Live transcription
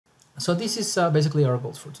So this is basically our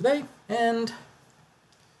goals for today, and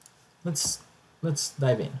let's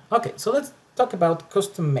dive in. Okay, so let's talk about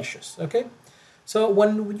custom meshes. Okay, so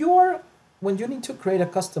when you need to create a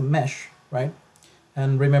custom mesh, right?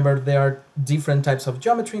 And remember, there are different types of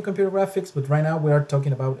geometry in computer graphics, but right now we are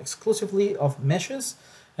talking about exclusively of meshes,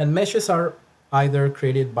 and meshes are either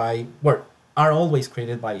created by, well, are always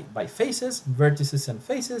created by faces, vertices and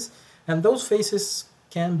faces, and those faces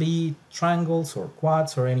can be triangles or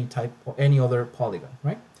quads or any type or any other polygon,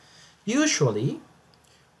 right? Usually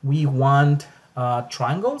we want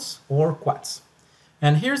triangles or quads.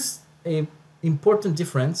 And here's a important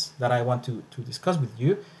difference that I want to discuss with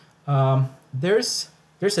you. There's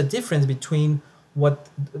a difference between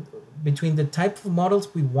the type of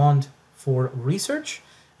models we want for research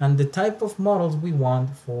and the type of models we want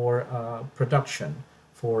for production,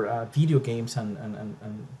 for video games and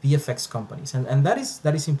VFX companies, and that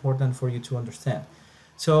is important for you to understand.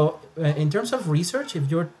 So in terms of research,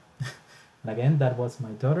 if you're and again, that was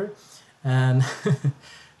my daughter, and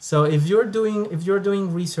so if you're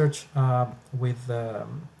doing research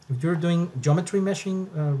if you're doing geometry meshing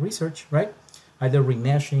research, right? Either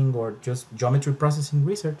remeshing or just geometry processing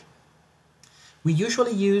research, we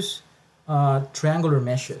usually use triangular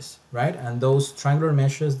meshes, right? And those triangular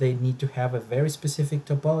meshes, they need to have a very specific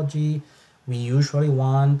topology. We usually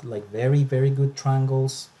want like very, very good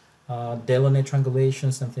triangles, Delaunay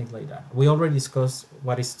triangulations and things like that. We already discussed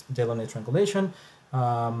what is Delaunay triangulation.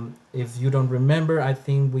 If you don't remember, I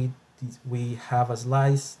think we have a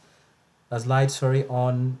slide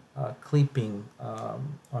on clipping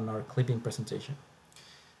on our clipping presentation.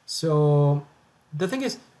 So the thing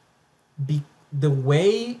is, the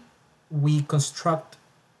way we construct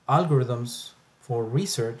algorithms for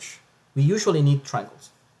research, we usually need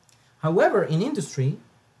triangles. However, in industry,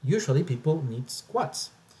 usually people need quads.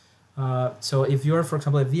 So if you're, for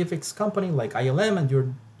example, a VFX company like ILM, and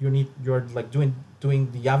you're like doing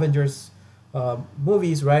the Avengers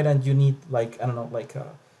movies, right? And you need like, I don't know, like a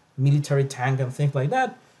military tank and things like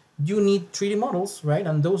that. You need 3D models, right?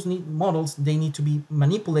 And those models, they need to be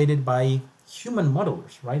manipulated by human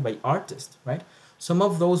modelers, right? By artists, right? Some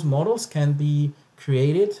of those models can be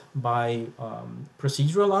created by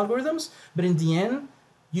procedural algorithms, but in the end,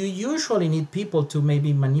 you usually need people to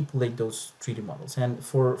maybe manipulate those 3D models. And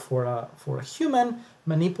for a human,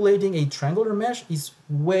 manipulating a triangular mesh is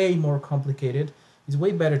way more complicated. It's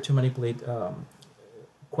way better to manipulate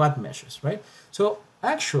quad meshes, right? So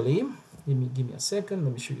actually, give me a second.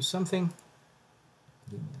 Let me show you something.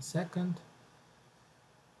 Give me a second.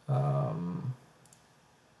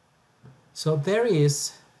 So there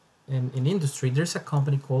is, in industry, there's a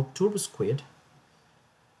company called TurboSquid.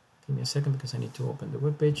 Give me a second because I need to open the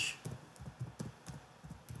webpage.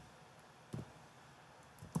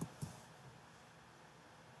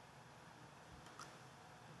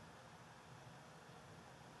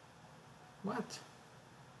 What?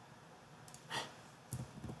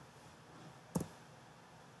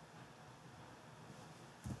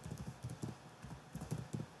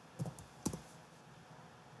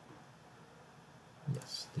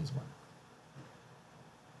 Yes, this one.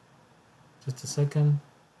 Just a second.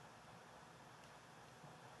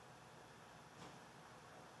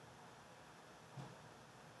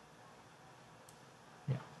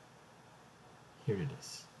 Yeah, here it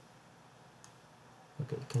is.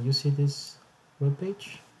 Okay, can you see this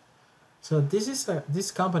webpage? So this is this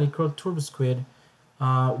company called TurboSquid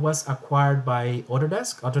was acquired by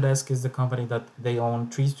Autodesk. Autodesk is the company that they own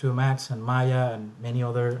 3ds Max and Maya and many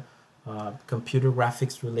other computer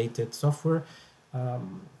graphics related software.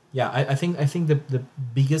 Yeah, I think the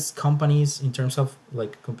biggest companies in terms of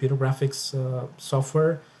like computer graphics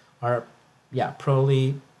software are, yeah,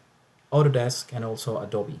 probably Autodesk and also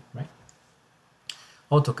Adobe, right?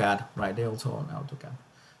 AutoCAD, right? They also own AutoCAD.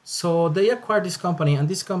 So they acquired this company, and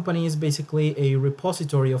this company is basically a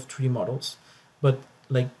repository of 3D models, but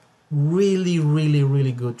like really, really,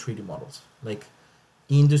 really good 3D models, like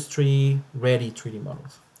industry-ready 3D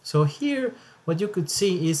models. So here, what you could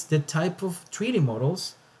see is the type of 3D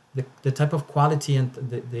models, the type of quality and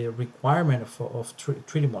the requirement of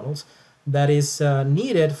 3D models that is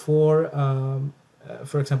needed for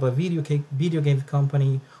example, a video game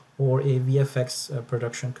company or a VFX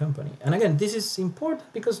production company. And again, this is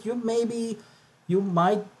important because you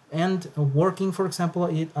might end working, for example,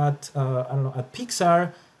 at I don't know, at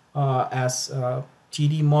Pixar as a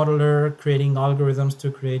 3D modeler, creating algorithms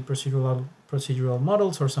to create procedural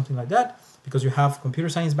models or something like that, because you have computer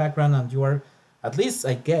science background and you are, at least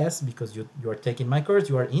I guess, because you are taking my course,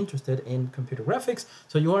 you are interested in computer graphics,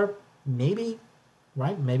 so you are maybe,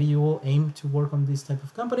 right? Maybe you will aim to work on these type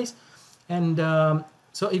of companies. And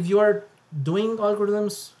So if you are doing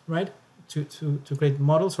algorithms, right, to create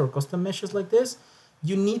models or custom meshes like this,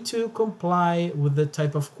 you need to comply with the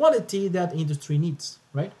type of quality that industry needs,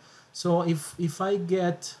 right? So if I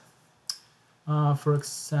get, for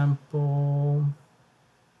example,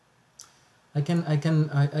 I can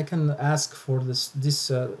ask for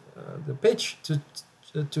the page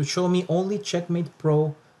to show me only Checkmate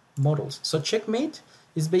Pro models. So Checkmate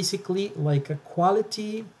is basically like a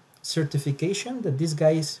quality certification that these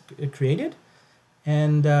guys created,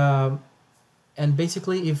 and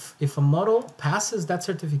basically if a model passes that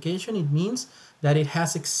certification, it means that it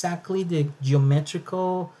has exactly the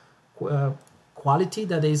geometrical quality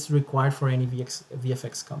that is required for any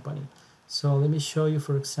VFX company. So let me show you,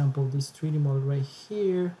 for example, this 3D model right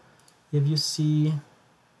here. If you see,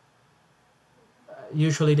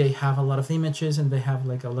 usually they have a lot of images and they have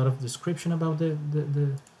like a lot of description about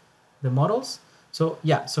the models. So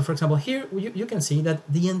yeah, so for example, here you can see that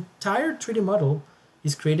the entire 3D model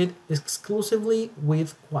is created exclusively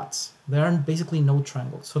with quads. There are basically no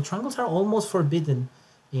triangles. So triangles are almost forbidden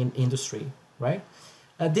in industry, right?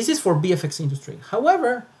 This is for VFX industry.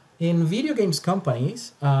 However, in video games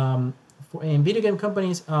companies,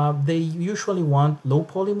 they usually want low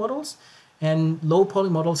poly models, and low poly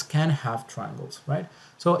models can have triangles, right?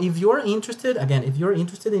 So if you're interested, again, if you're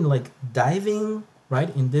interested in like diving,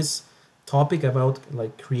 right, in this topic about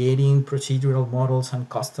like creating procedural models and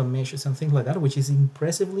custom meshes and things like that, which is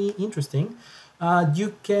impressively interesting,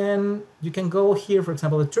 you can go here, for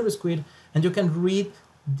example, at TurboSquid, and you can read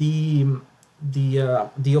the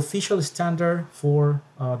official standard for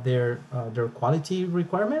their quality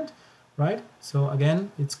requirement, right? So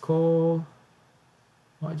again, it's called,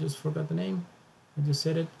 oh, I just forgot the name. I just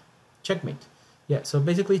said it. Checkmate. Yeah, so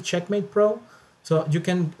basically Checkmate Pro. So you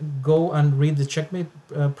can go and read the Checkmate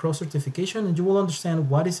Pro certification, and you will understand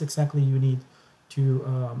what is exactly you need to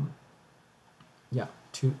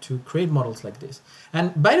to create models like this.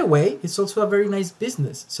 And by the way, it's also a very nice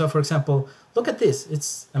business. So for example, look at this.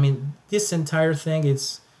 This entire thing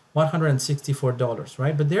is $164,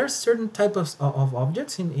 right? But there are certain types of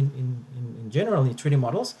objects in general in 3D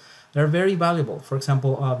models that are very valuable. For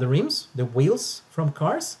example, the rims, the wheels from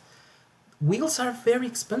cars. Wheels are very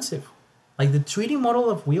expensive. Like the 3D model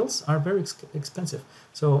of wheels are very expensive.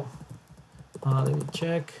 So let me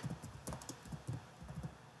check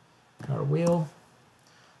car wheel.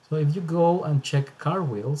 So if you go and check car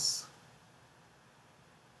wheels,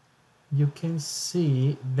 you can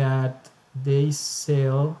see that they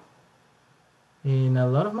sell in a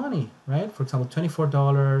lot of money, right? For example,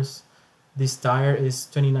 $24. This tire is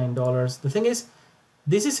 $29. The thing is,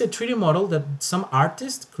 this is a 3D model that some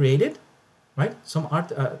artist created, right?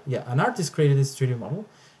 An artist created this 3D model,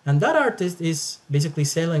 and that artist is basically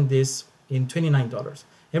selling this in $29.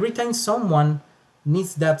 Every time someone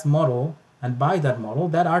needs that model and buy that model,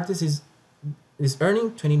 that artist is earning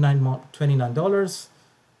 $29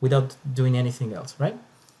 without doing anything else, right?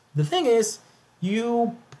 The thing is,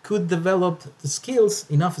 you could develop the skills,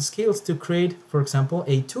 enough skills to create, for example,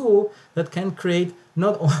 a tool that can create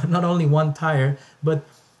not only one tire, but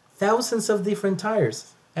thousands of different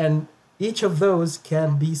tires. And each of those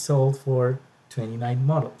can be sold for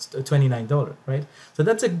 $29, right? So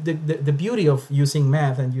that's the beauty of using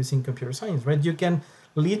math and using computer science, right? You can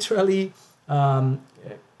literally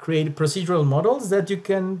create procedural models that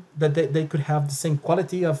they could have the same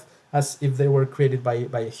quality as if they were created by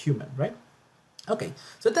a human, right? Okay,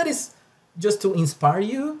 so that is just to inspire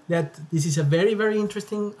you that this is a very, very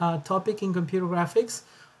interesting topic in computer graphics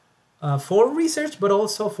for research, but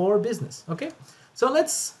also for business. Okay, so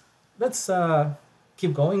let's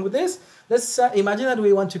keep going with this. Let's imagine that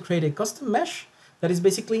we want to create a custom mesh that is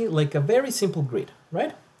basically like a very simple grid,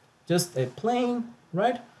 right? Just a plane,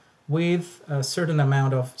 right, with a certain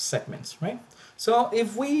amount of segments, right? So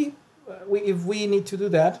if we need to do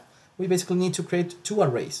that, we basically need to create two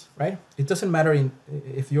arrays, right? It doesn't matter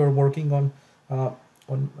if you're working on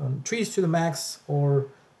trees to the max or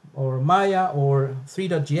Maya or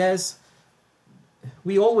 3.js.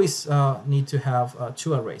 We always need to have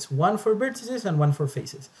two arrays, one for vertices and one for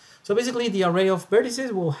faces. So basically the array of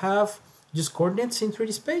vertices will have just coordinates in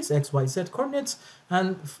 3D space, x, y, z coordinates,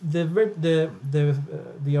 and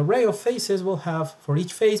the array of faces will have, for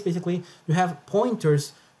each face, basically, you have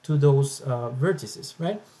pointers to those vertices,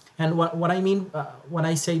 right? And what I mean when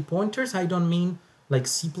I say pointers, I don't mean like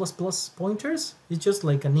C++ pointers. It's just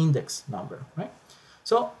like an index number, right?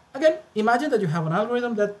 So again, imagine that you have an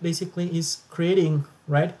algorithm that basically is creating,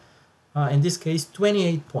 right, in this case,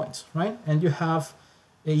 28 points, right? And you have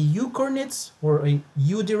a U coordinates or a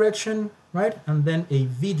U direction, right? And then a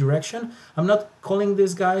V direction. I'm not calling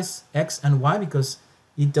these guys X and Y because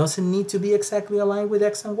It doesn't need to be exactly aligned with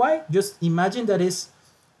X and Y. Just imagine that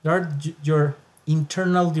there are your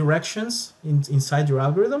internal directions inside your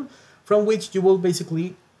algorithm from which you will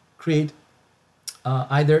basically create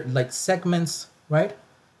either like segments, right?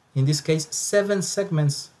 In this case, 7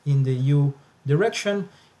 segments in the U direction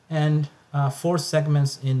and 4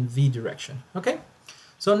 segments in V direction, okay?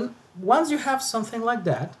 So once you have something like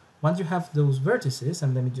that, once you have those vertices,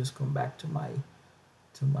 and let me just come back to my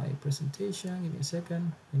presentation, give me a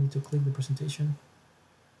second. I need to click the presentation.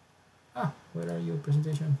 Where are you,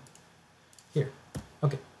 presentation? Here,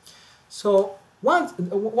 okay. So once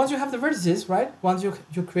you have the vertices, right? Once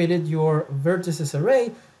you created your vertices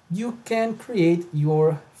array, you can create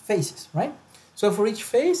your faces, right? So for each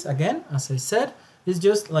face, again, as I said, it's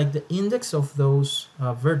just like the index of those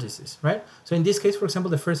vertices, right? So in this case, for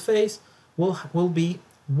example, the first face will be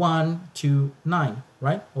 1 to 9,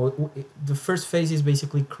 right? Or the first face is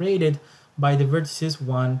basically created by the vertices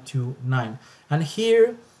 1 to 9. And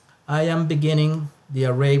here I am beginning the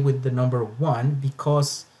array with the number 1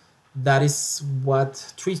 because that is what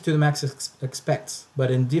 3 to the max expects.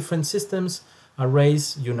 But in different systems,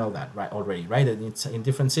 arrays, you know that right already, right? And it's in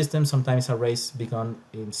different systems. Sometimes arrays begin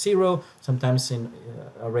in 0, sometimes in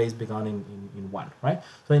arrays begin in 1, right?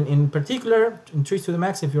 So in particular, in 3 to the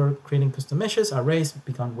max, if you're creating custom meshes, arrays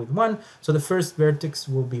begin with 1. So the first vertex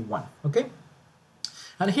will be 1, okay?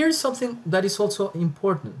 And here's something that is also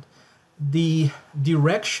important. The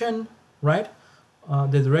direction, right?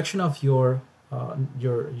 The direction of your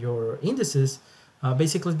indices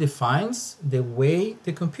basically defines the way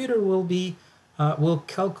the computer will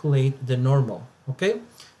calculate the normal, okay?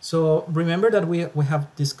 So remember that we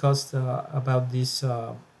have discussed about this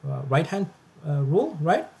right hand rule,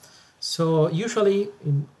 right? So usually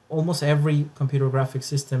in almost every computer graphics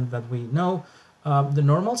system that we know, the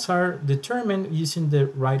normals are determined using the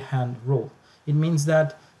right hand rule. It means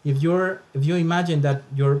that if you imagine that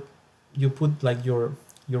you put like your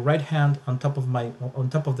right hand on top of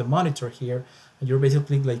the monitor here, and you're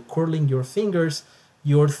basically like curling your fingers,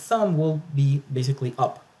 your thumb will be basically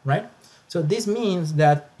up, right? So this means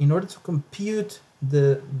that in order to compute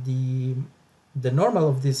the normal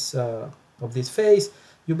of this face,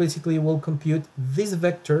 you basically will compute this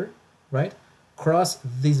vector, right, cross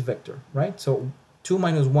this vector, right? So 2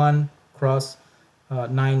 minus 1 cross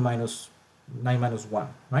 9 minus 1,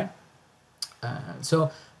 right?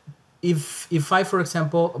 So if I, for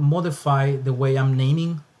example, modify the way I'm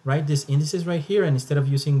naming, right, these indices right here, and instead of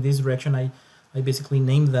using this direction, I basically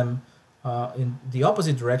name them in the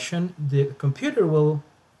opposite direction, the computer will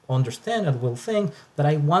understand and will think that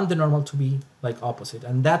I want the normal to be like opposite,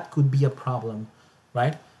 and that could be a problem,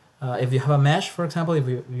 right? If you have a mesh, for example, if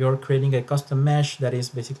you're creating a custom mesh that is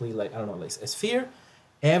basically like, I don't know, like a sphere,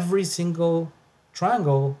 every single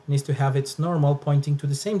triangle needs to have its normal pointing to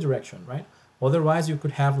the same direction, right? Otherwise, you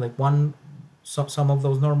could have like some of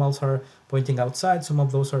those normals are pointing outside, some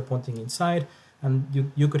of those are pointing inside,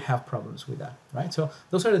 and you could have problems with that, right? So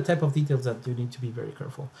those are the type of details that you need to be very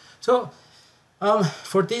careful. So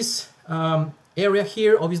for this area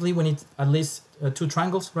here, obviously we need at least 2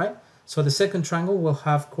 triangles, right? So the second triangle will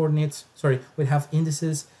have coordinates, will have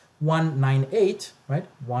indices 1, 9, 8, right?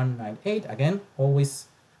 1, 9, 8, again, always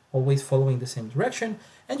following the same direction.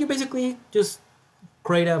 And you basically just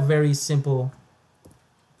create a very simple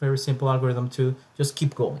algorithm to just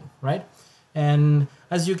keep going, right? And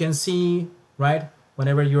as you can see, right,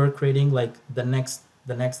 whenever you're creating like the next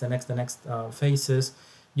phases,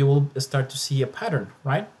 you will start to see a pattern,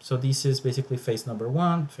 right? So this is basically phase number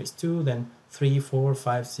 1, phase 2, then 3, 4,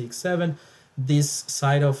 5, 6, 7. This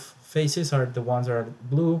side of phases are the ones that are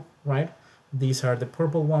blue, right? These are the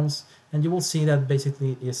purple ones, and you will see that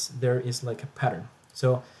basically there is like a pattern.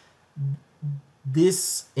 So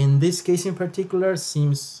this, in this case in particular,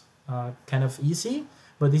 seems kind of easy,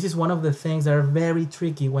 but this is one of the things that are very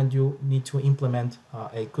tricky when you need to implement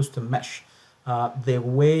a custom mesh. The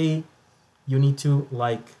way you need to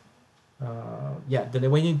like, the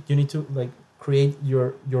way you need to like create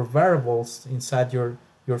your variables inside your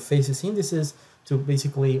faces indices to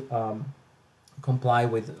basically comply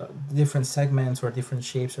with different segments or different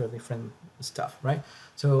shapes or different stuff, right?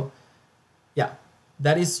 So yeah,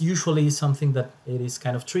 that is usually something that it is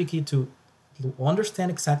kind of tricky to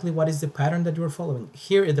understand exactly what is the pattern that you're following.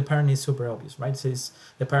 Here the pattern is super obvious, right? So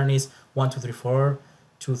the pattern is 1, 2, 3, 4,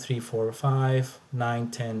 2, 3, 4, 5,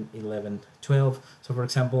 9, 10, 11, 12. So for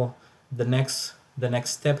example, the next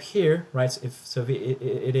step here, right?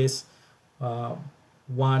 It is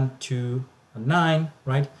 1, 2, 9,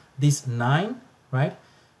 right? This 9, right,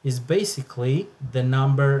 is basically the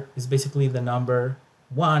number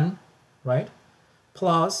 1, right,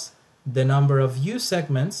 plus the number of U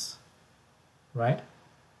segments, right,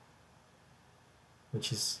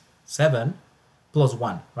 which is 7 plus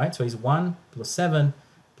 1, right? So it's 1 plus 7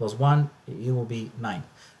 plus 1, it will be 9.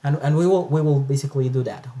 And we will basically do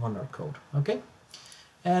that on our code, okay?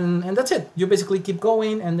 And that's it. You basically keep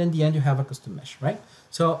going, and then in the end you have a custom mesh, right?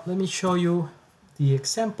 So let me show you the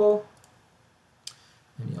example.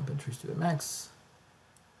 Let me open Trees to the Max.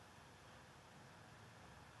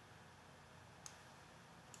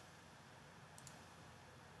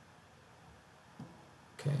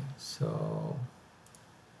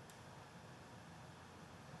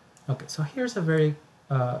 Okay, so here's a very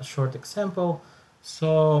short example.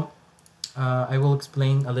 So I will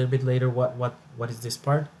explain a little bit later what is this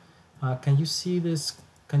part. Can you see this?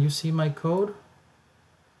 Can you see my code?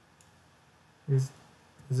 Is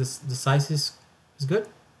this the size is good?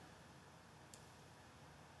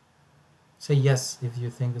 Say yes if you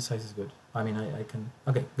think the size is good. I mean, I can.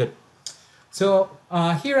 Okay, good. So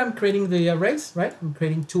here I'm creating the arrays, right? I'm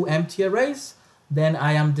creating 2 empty arrays. Then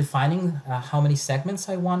I am defining how many segments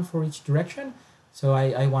I want for each direction. So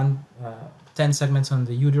I want 10 segments on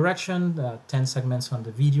the U direction, 10 segments on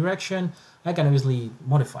the V direction. I can obviously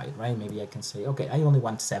modify it, right? Maybe I can say, okay, I only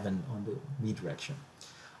want 7 on the V direction.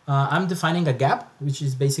 I'm defining a gap, which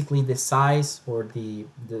is basically the size or the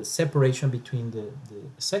separation between the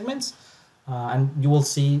segments. And you will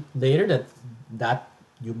see later that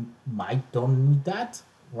you might don't need that,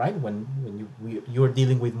 right? When you're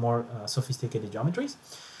dealing with more sophisticated geometries.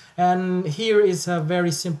 And here is a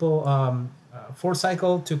very simple for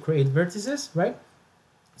cycle to create vertices, right?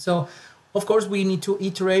 So of course we need to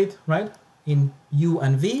iterate, right, in U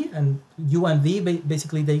and V, and U and V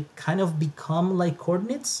basically they kind of become like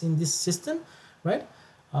coordinates in this system, right?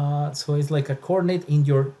 So it's like a coordinate in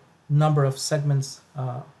your number of segments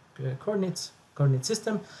coordinate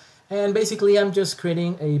system. And basically I'm just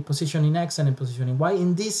creating a position in X and a position in Y.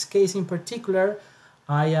 In this case in particular,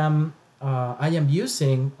 I am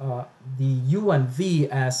using the U and V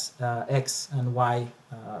as X and Y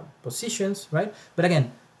positions, right? But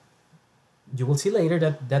again, you will see later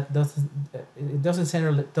that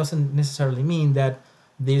doesn't necessarily mean that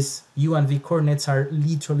these U and V coordinates are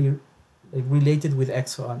literally related with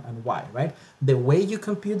X and Y, right? The way you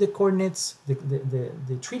compute the coordinates, the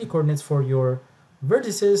 3D coordinates for your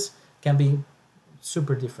vertices can be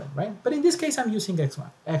super different, right? But in this case, I'm using X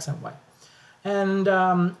and Y. And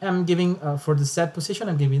I'm giving, for the set position,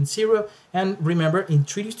 I'm giving 0. And remember, in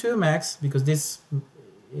 3D Studio Max, because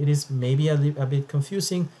it is maybe a bit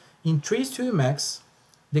confusing, in 3D Studio Max,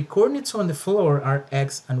 the coordinates on the floor are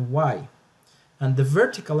X and Y. And the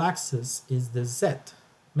vertical axis is the Z.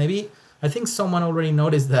 Maybe, I think someone already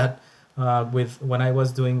noticed that when I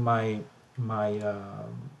was doing my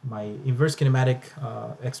inverse kinematic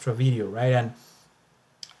extra video, right?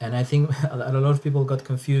 And I think a lot of people got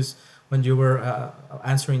confused when you were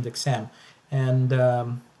answering the exam, and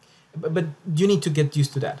but you need to get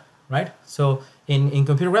used to that, right? So in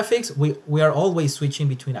computer graphics, we are always switching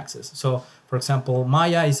between axes. So for example,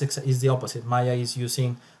 Maya is the opposite. Maya is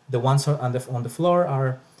using the ones on the floor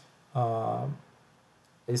are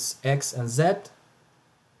is X and Z,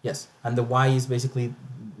 yes, and the Y is basically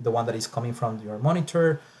the one that is coming from your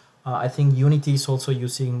monitor. I think Unity is also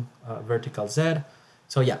using vertical Z.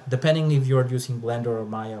 So yeah, depending if you're using Blender or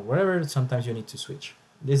Maya or whatever, sometimes you need to switch.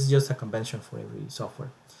 This is just a convention for every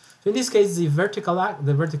software. So in this case, the vertical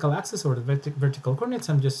axis or the vertical coordinates,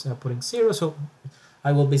 I'm just putting 0. So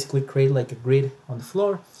I will basically create like a grid on the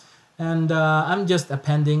floor. And I'm just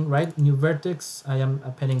appending, right, new vertex. I am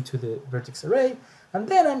appending to the vertex array. And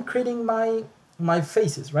then I'm creating my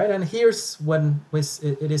faces, right? And here's when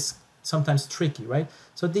it is sometimes tricky, right?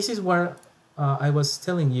 So this is where I was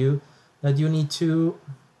telling you that you need to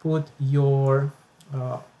put your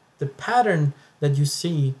the pattern that you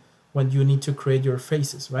see when you need to create your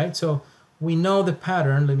faces, right? So we know the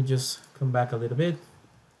pattern. Let me just come back a little bit.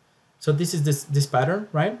 So this is this pattern,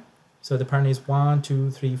 right? So the pattern is 1,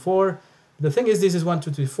 2, 3, 4. The thing is, this is 1,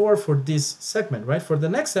 2, 3, 4 for this segment, right? For the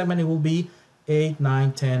next segment, it will be 8,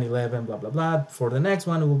 9, 10, 11, blah, blah, blah. For the next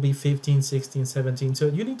one, it will be 15, 16, 17. So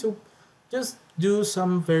you need to just do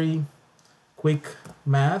some very quick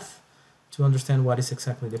math to understand what is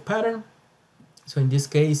exactly the pattern. So in this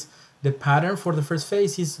case, the pattern for the first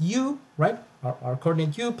phase is U, right? Our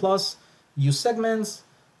coordinate U plus U segments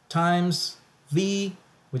times V,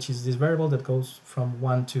 which is this variable that goes from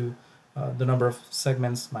 1 to the number of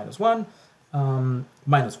segments minus 1,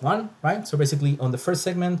 minus 1, right? So basically on the first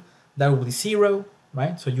segment, that will be 0,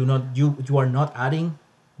 right? So you are not adding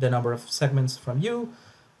the number of segments from U.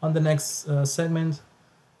 On the next segment,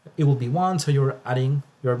 it will be 1, so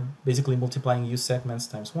you're basically multiplying u segments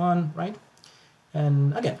times 1, right?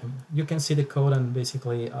 And again, you can see the code and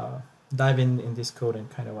basically dive in this code and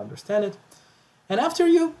kind of understand it. And after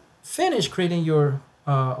you finish creating your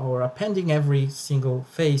or appending every single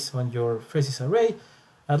face on your faces array,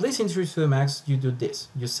 at least in 3 to the max, you do this.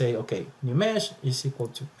 You say, okay, new mesh is equal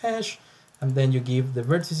to mesh, and then you give the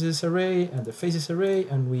vertices array and the faces array,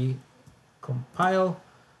 and we compile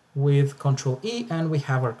with Control E, and we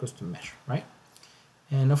have our custom mesh, right?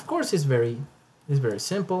 And of course, it's very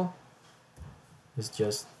simple. It's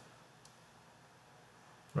just,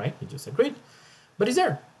 right? You just agreed, but it's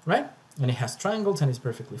there, right? And it has triangles, and it's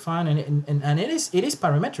perfectly fine. And it is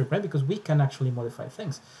parametric, right? Because we can actually modify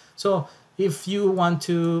things. So if you want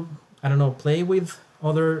to, I don't know, play with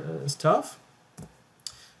other stuff,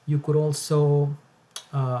 you could also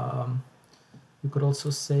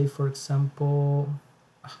say, for example,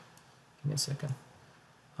 give me a second.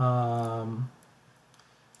 Let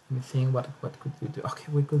me think, what could we do?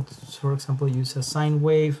 Okay, we could, for example, use a sine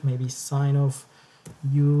wave, maybe sine of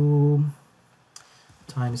u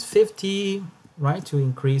times 50, right, to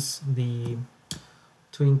increase the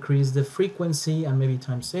frequency, and maybe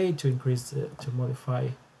times 8 to to modify.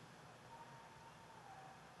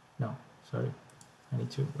 No, sorry, I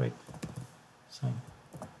need to write sine.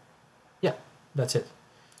 Yeah, that's it.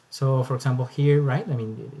 So for example here, right, I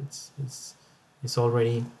mean it's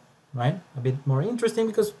already, right, a bit more interesting,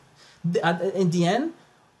 because in the end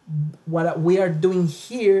what we are doing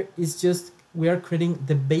here is just we are creating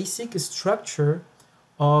the basic structure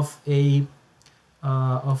of a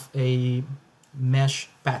mesh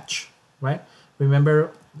patch, right?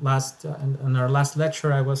 Remember in our last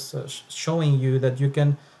lecture I was showing you that you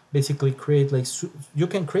can basically create you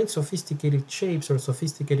can create sophisticated shapes or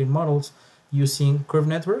sophisticated models using curve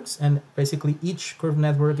networks, and basically each curve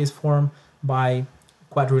network is formed by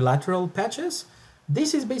quadrilateral patches.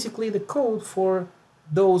 This is basically the code for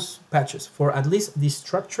those patches, for at least the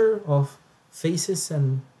structure of faces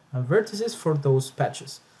and vertices for those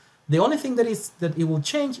patches. The only thing that it will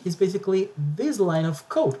change is basically this line of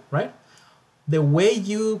code, right? The way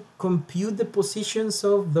you compute the positions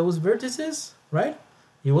of those vertices, right?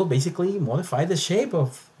 It will basically modify the shape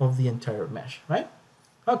of the entire mesh, right?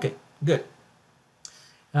 Okay, good.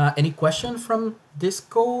 Any question from this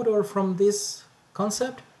code or from this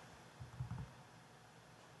concept?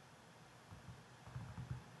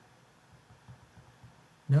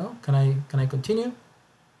 No? Can I continue?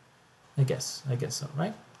 I guess so,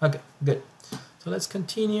 right? Okay, good. So let's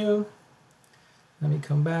continue. Let me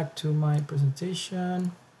come back to my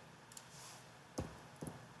presentation.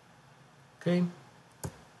 Okay.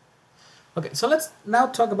 Okay, so let's now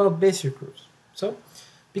talk about Bezier curves. So,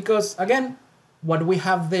 because again, what we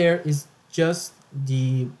have there is just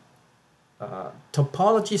the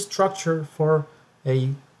topology structure for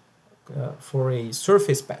a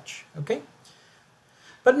surface patch, okay?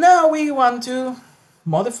 But now we want to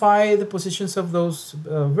modify the positions of those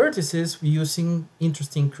vertices using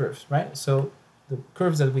interesting curves, right? So the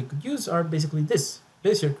curves that we could use are basically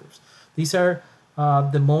Bezier curves. These are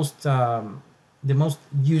the most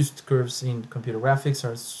used curves in computer graphics,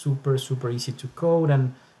 are super easy to code,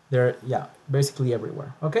 and they're basically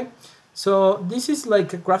everywhere. Okay, so this is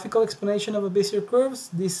like a graphical explanation of a Bezier curves.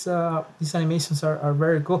 These animations are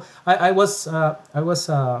very cool. I was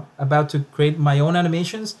about to create my own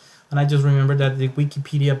animations, and I just remembered that the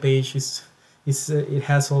Wikipedia page it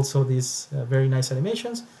has also these very nice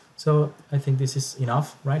animations. So I think this is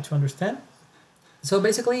enough, right, to understand. So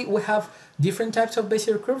basically we have different types of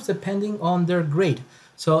Bezier curves depending on their grade.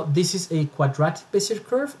 So this is a quadratic Bezier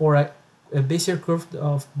curve, or a Bezier curve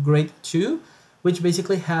of grade 2, which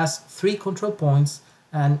basically has 3 control points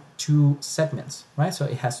and 2 segments, right? So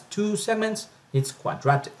it has 2 segments, it's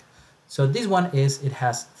quadratic. So this one it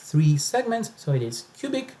has 3 segments, so it is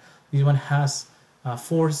cubic. This one has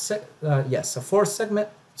 5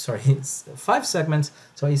 segments, so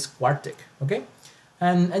it's quartic, okay?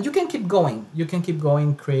 And you can keep going. You can keep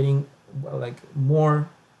going creating like more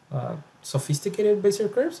sophisticated Bezier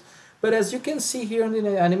curves. But as you can see here in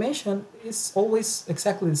the animation, it's always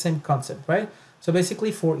exactly the same concept, right? So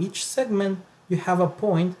basically for each segment, you have a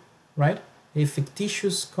point, right? A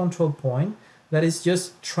fictitious control point that is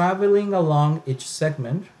just traveling along each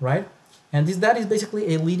segment, right? And that is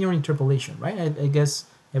basically a linear interpolation, right? I guess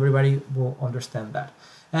everybody will understand that.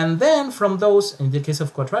 And then from those, in the case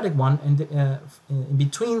of quadratic one, in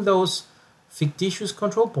between those fictitious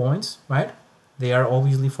control points, right? They are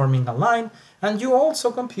obviously forming a line, and you also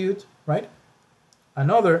compute, right,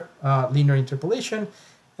 another linear interpolation,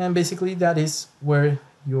 and basically that is where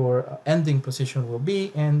your ending position will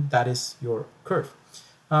be, and that is your curve.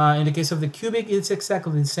 In the case of the cubic, it's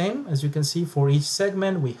exactly the same. As you can see, for each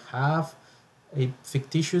segment, we have a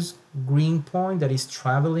fictitious green point that is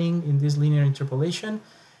traveling in this linear interpolation.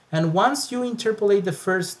 And once you interpolate the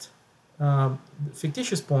first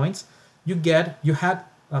fictitious points, you had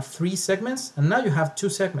 3 segments, and now you have 2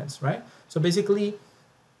 segments, right? So basically,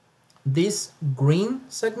 these green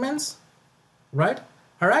segments, right,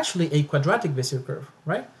 are actually a quadratic Bezier curve,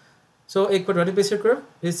 right? So a quadratic Bezier curve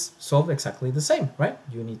is solved exactly the same, right?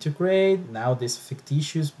 You need to create, now these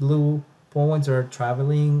fictitious blue points are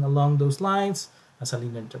traveling along those lines as a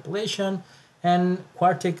linear interpolation, and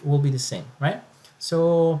quartic will be the same, right?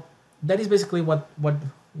 So that is basically what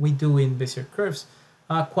we do in Bezier curves.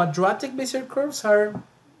 Quadratic Bezier curves are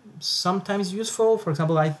sometimes useful. For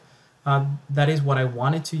example, that is what I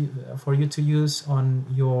wanted for you to use on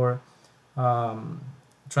your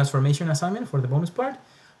transformation assignment for the bonus part.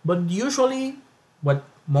 But usually, what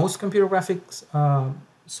most computer graphics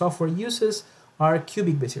software uses are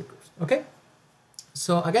cubic Bezier curves. Okay.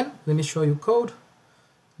 So again, let me show you code.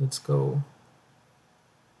 Let's go.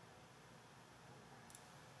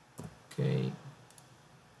 Okay.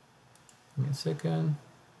 Give me a second.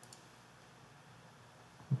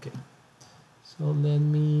 Okay. So let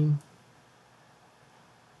me.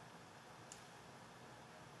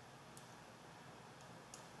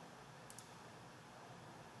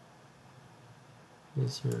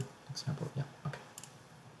 Is your example? Yeah. Okay.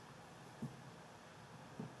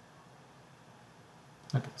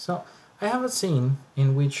 Okay. So I have a scene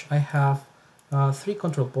in which I have 3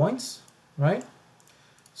 control points, right?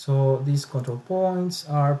 So these control points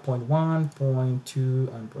are point 1, point 2,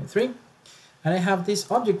 and point 3, and I have this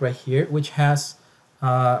object right here, which has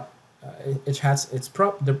its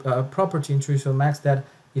property in 3D Max that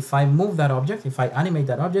if I move that object, if I animate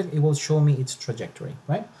that object, it will show me its trajectory,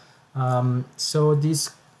 right? So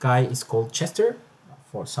this guy is called Chester.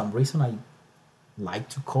 For some reason, I like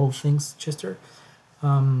to call things Chester.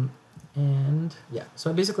 And yeah,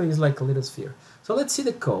 so basically it's like a little sphere. So let's see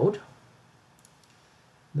the code.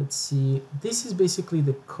 Let's see. This is basically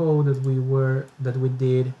the code that we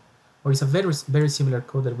did, or it's a very similar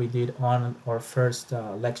code that we did on our first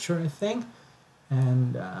lecture, I think.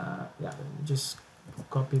 And yeah, let me just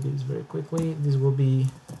copy this very quickly. This will be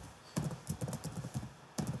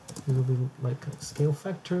like a scale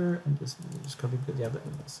factor, and just copy the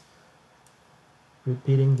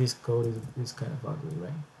repeating this code is kind of ugly,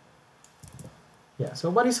 right? Yeah. So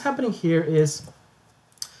what is happening here is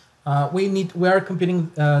we are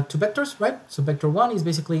computing 2 vectors, right? So vector 1 is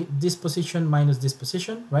basically this position minus this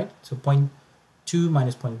position, right? So point 2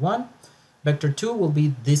 minus point 1. Vector 2 will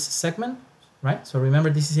be this segment, right? So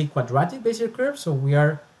remember, this is a quadratic Bezier curve, so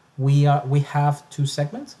we have 2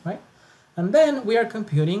 segments, right? And then we are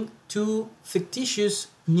computing 2 fictitious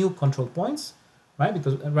new control points, right?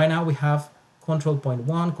 Because right now we have control point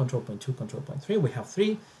 1, control point 2, control point 3. We have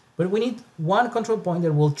 3. But we need one control point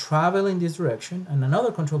that will travel in this direction and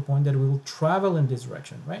another control point that will travel in this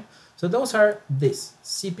direction, right? So those are this,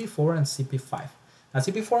 CP4 and CP5. Now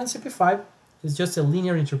CP4 and CP5 is just a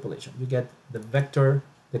linear interpolation. You get the vector,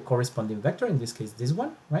 the corresponding vector, in this case this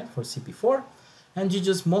one, right, for CP4, and you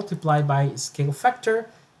just multiply by scale factor,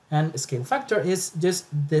 and scale factor is just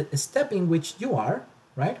the step in which you are,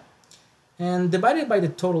 right, and divided by the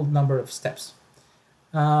total number of steps.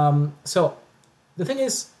 So the thing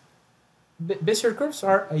is, Bezier curves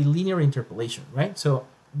are a linear interpolation, right? So,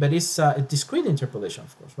 but it's a discrete interpolation,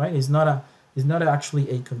 of course, right? It's not actually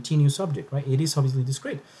a continuous object, right? It is obviously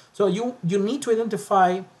discrete. So you need to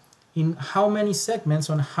identify in how many segments,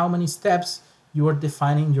 on how many steps you are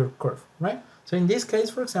defining your curve, right? So in this case,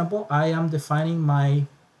 for example, I am defining my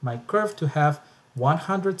curve to have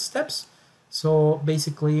 100 steps. So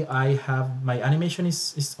basically, I have my animation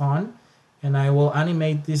is on, and I will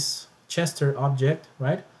animate this Chester object,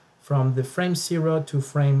 right, from the frame 0 to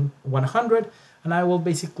frame 100, and I will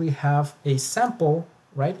basically have a sample,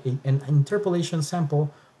 right, an interpolation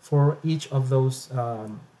sample for each of those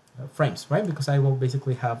frames, right, because I will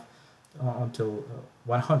basically have until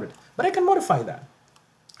 100. But I can modify that.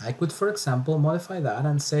 I could, for example, modify that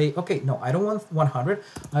and say, okay, no, I don't want 100.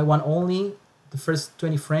 I want only the first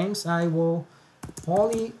 20 frames. I will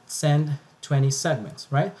only send 20 segments,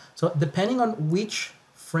 right? So depending on which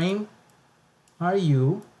frame are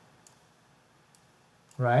you,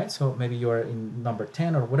 right? So maybe you're in number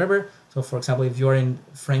 10 or whatever. So for example, if you're in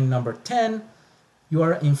frame number 10, you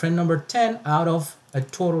are in frame number 10 out of a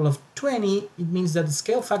total of 20. It means that the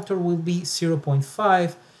scale factor will be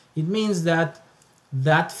 0.5. It means that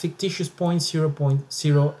that fictitious point 0.0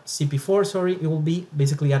 CP4, sorry, it will be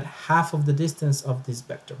basically at half of the distance of this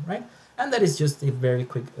vector, right? and that is just a very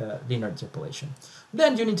quick linear interpolation.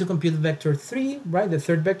 Then you need to compute vector 3, right, the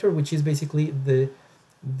third vector, which is basically the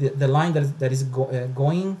line that is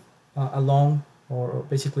going along, or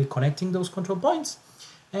basically connecting those control points.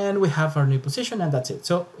 And we have our new position, and that's it.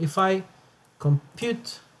 So if I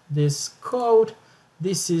compute this code,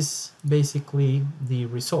 this is basically the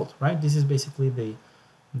result, right? This is basically the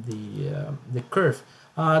curve.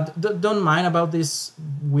 Don't mind about these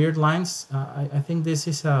weird lines. I think this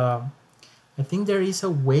is I think there is a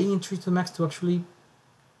way in 3 to Max to actually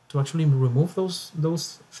remove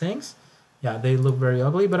those things. Yeah, they look very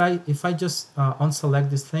ugly. But if I just unselect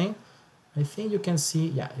this thing, I think you can see.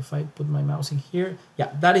 Yeah, if I put my mouse in here, yeah,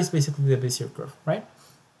 that is basically the Bezier curve, right?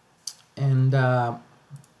 And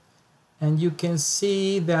you can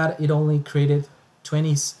see that it only created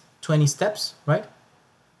 20 steps, right?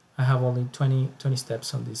 I have only 20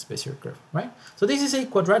 steps on this Bezier curve, right? So this is a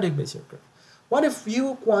quadratic Bezier curve. What if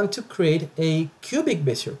you want to create a cubic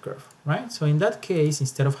Bezier curve, right? So in that case,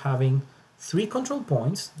 instead of having 3 control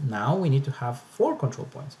points, now we need to have 4 control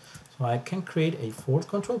points. So I can create a 4th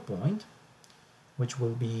control point, which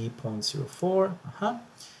will be 0.04,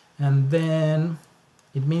 and then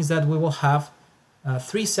it means that we will have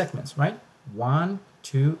 3 segments, right? 1,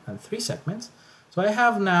 2, and 3 segments. So I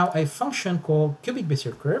have now a function called cubic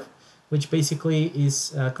Bezier curve, which basically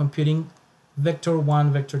is computing vector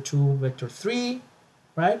 1, vector 2, vector 3,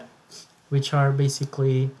 right? Which are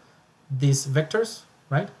basically these vectors,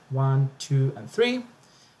 right? 1, 2, and 3.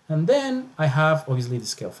 And then I have obviously the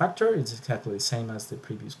scale factor. It's exactly the same as the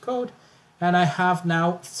previous code. And I have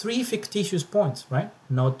now 3 fictitious points, right?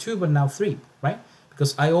 Not 2, but now 3, right?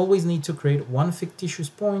 Because I always need to create 1 fictitious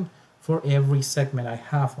point for every segment I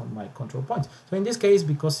have on my control points. So in this case,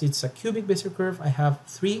 because it's a cubic Bezier curve, I have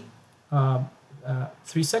 3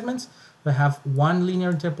 segments. I have 1 linear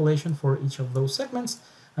interpolation for each of those segments.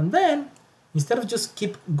 And then, instead of just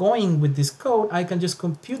keep going with this code, I can just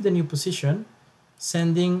compute the new position,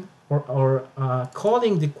 sending or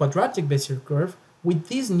calling the quadratic Bezier curve with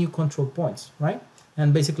these new control points, right?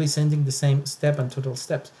 And basically sending the same step and total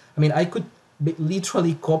steps. I mean, I could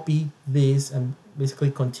literally copy this and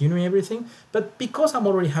basically continue everything, but because I'm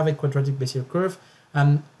already have a quadratic Bezier curve,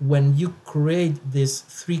 and when you create these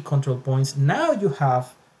 3 control points, now you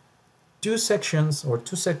have 2 sections or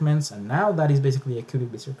 2 segments, and now that is basically a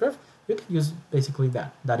cubic Bezier curve. You can use basically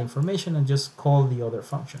that information and just call the other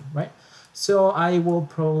function, right? So I will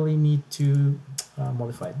probably need to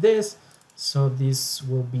modify this. So this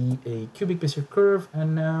will be a cubic Bezier curve,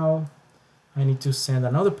 and now I need to send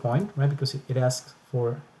another point, right? Because it asks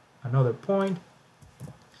for another point.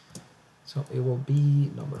 So it will be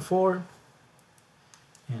number 4,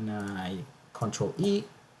 and I Control E,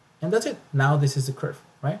 and that's it. Now this is the curve,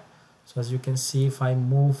 right? So as you can see, if I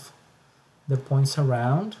move the points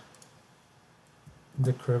around,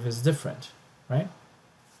 the curve is different, right?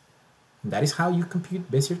 And that is how you compute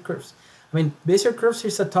Bezier curves. I mean, Bezier curves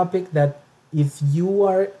is a topic that if you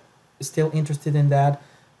are still interested in that,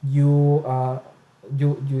 the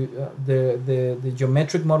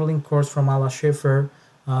geometric modeling course from Ala Schiffer,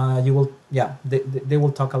 you will, yeah, they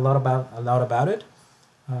will talk a lot about it.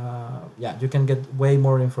 Yeah, you can get way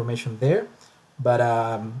more information there, but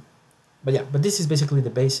this is basically the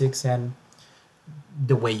basics and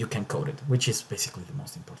the way you can code it, which is basically the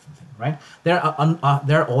most important thing, right? There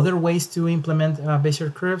are other ways to implement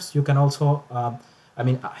Bezier curves. You can also, I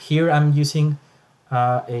mean, here I'm using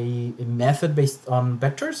a method based on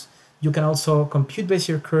vectors. You can also compute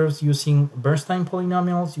Bezier curves using Bernstein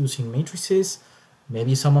polynomials, using matrices.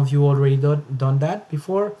 Maybe some of you already done that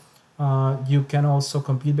before. You can also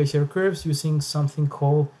compute Bezier curves using something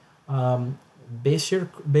called Bezier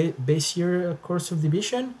course of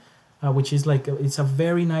division, which is like, it's a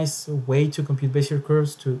very nice way to compute Bezier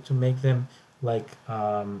curves to make them like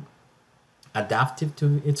adaptive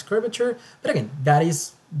to its curvature. But again,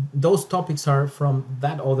 those topics are from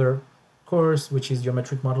that other course, which is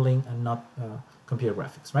geometric modeling and not computer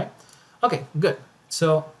graphics, right? Okay, good.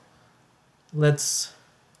 So let's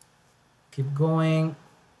keep going.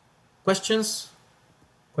 Questions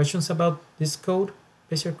about this code,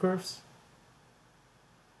 Bezier curves?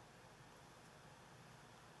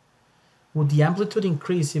 Would the amplitude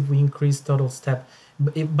increase if we increase total step?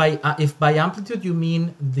 If by amplitude you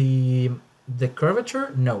mean the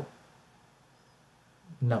curvature, no.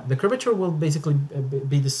 No, the curvature will basically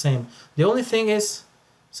be the same. The only thing is,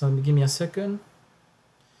 so give me a second.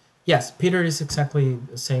 Yes, Peter is exactly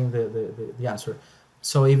saying the answer.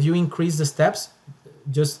 So if you increase the steps,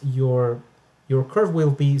 just your curve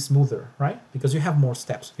will be smoother, right? Because you have more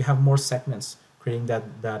steps, you have more segments creating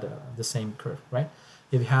the same curve, right?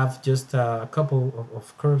 If you have just a couple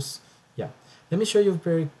of curves, Yeah. Let me show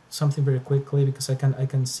you something very quickly, because I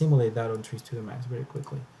can simulate that on Trees to the Max very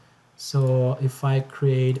quickly. So if I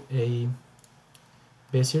create a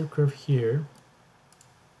Bezier curve here,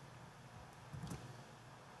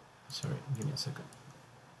 sorry, give me a second.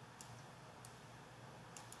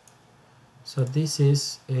 So this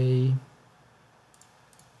is a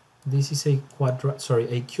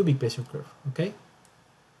cubic Bezier curve. Okay.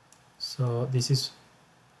 So this is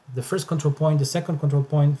the first control point, the second control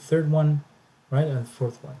point, third one, right, and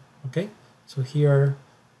fourth one. Okay. So here,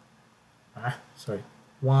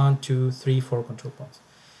 1, 2, 3, 4 control points.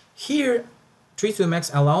 Here, Trees to the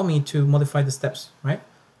Max allow me to modify the steps, right?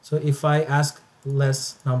 So if I ask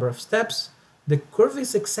less number of steps, the curve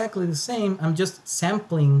is exactly the same. I'm just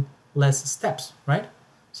sampling less steps, right?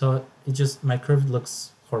 So my curve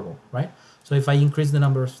looks horrible, right? So if I increase the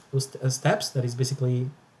number of steps, that is basically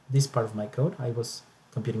this part of my code, I was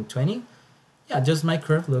computing 20. Yeah, just my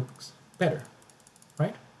curve looks better,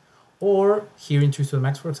 right? Or here in Trees to the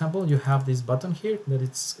Max, for example, you have this button here that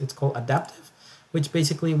it's called adaptive, which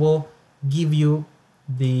basically will give you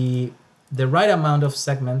the right amount of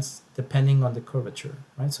segments depending on the curvature,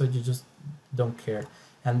 right? So you just don't care.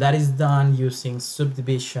 And that is done using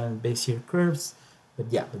subdivision Bezier curves.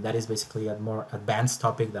 But yeah, that is basically a more advanced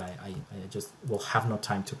topic that I just will have no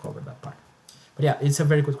time to cover that part. But yeah, it's a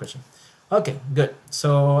very good question. Okay, good.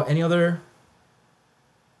 So any other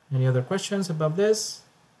questions about this?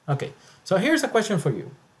 Okay, so here's a question for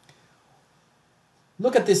you.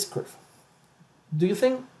 Look at this curve. Do you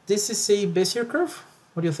think this is a Bezier curve?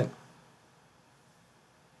 What do you think?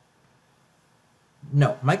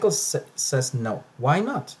 No, Michael says no. Why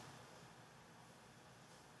not?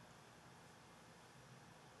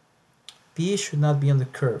 P should not be on the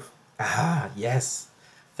curve. Ah, yes.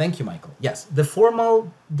 Thank you, Michael. Yes, the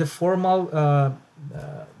formal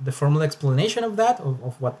explanation of that,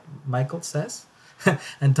 of what Michael says,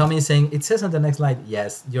 and Tommy is saying it says on the next slide.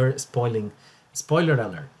 Yes, you're spoiling. Spoiler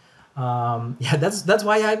alert. Yeah, that's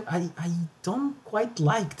why I don't quite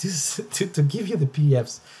like to give you the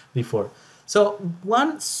PDFs before. So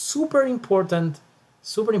one super important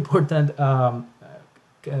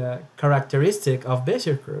characteristic of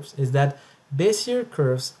Bezier curves is that Bezier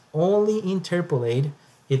curves only interpolate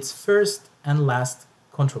its first and last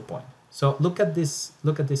control point. So look at these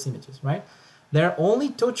images, right? They're only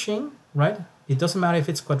touching, right? It doesn't matter if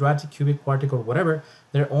it's quadratic, cubic, quartic, or whatever.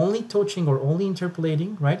 They're only touching or only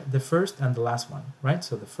interpolating, right? The first and the last one, right?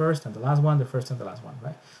 So the first and the last one, the first and the last one,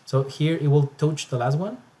 right? So here it will touch the last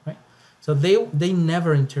one, right? So they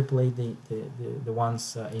never interpolate the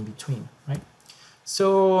ones in between, right?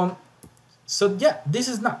 So yeah, this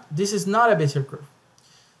is not a Bezier curve,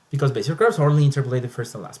 because Bezier curves only interpolate the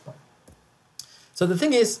first and last point. So the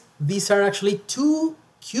thing is, these are actually two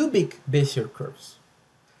cubic Bezier curves.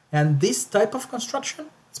 And this type of construction,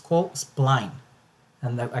 it's called spline.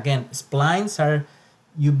 And again, splines are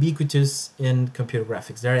ubiquitous in computer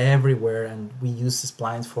graphics. They're everywhere, and we use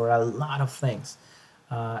splines for a lot of things.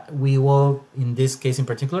 We will, in this case in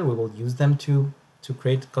particular, we will use them to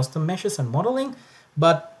create custom meshes and modeling.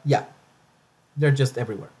 But yeah, they're just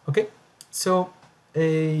everywhere. Okay, so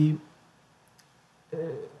a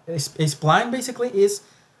spline basically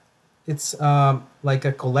it's like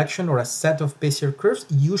a collection or a set of Bezier curves.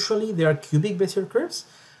 Usually they are cubic Bezier curves,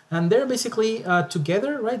 and they're basically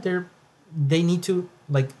together, right? They need to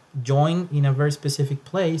like join in a very specific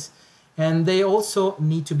place, and they also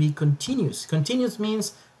need to be continuous. Continuous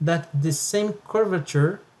means that the same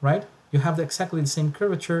curvature, right? You have exactly the same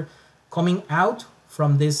curvature coming out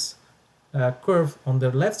from this curve on the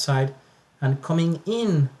left side and coming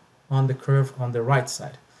in on the curve on the right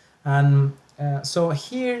side. And so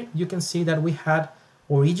here you can see that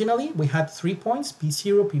originally we had 3 points,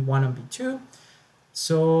 P0, P1, and P2.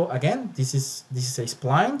 So again, this is a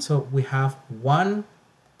spline. So we have one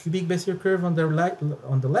cubic Bezier curve on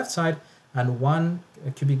the left side and one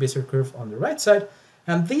cubic Bezier curve on the right side.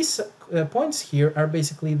 And these points here are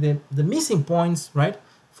basically the missing points, right,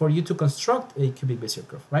 for you to construct a cubic Bezier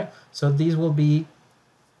curve, right? So these will be,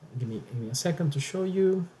 give me a second to show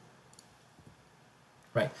you.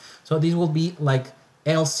 Right, so these will be like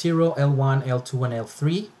L0, L1, L2, and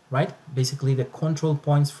L3, right? Basically the control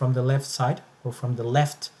points from the left side or from the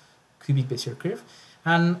left cubic Bezier curve,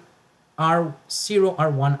 and R0,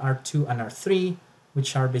 R1, R2, and R3,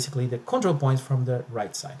 which are basically the control points from the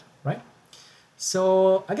right side, right?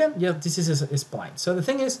 So again, yeah, this is a spline. So the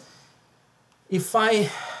thing is, if I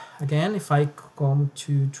come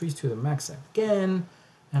to Trees to the Max again,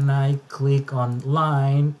 and I click on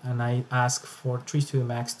line and I ask for Trees to the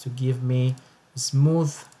Max to give me a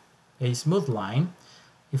smooth line.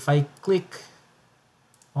 If I click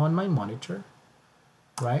on my monitor,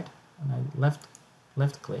 right, and I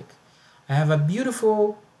left click, I have a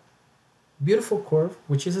beautiful curve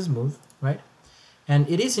which is smooth, right, and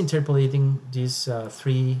it is interpolating these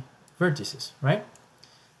 3 vertices, right?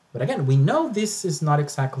 But again, we know this is not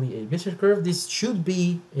exactly a Bezier curve. This should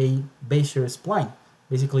be a Bezier spline,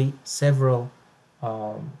 basically several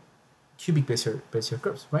cubic Bezier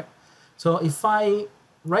curves, right? So if I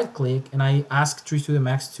right click and I ask 3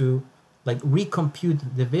 Max to like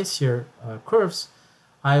recompute the Bezier curves,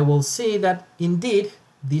 I will see that indeed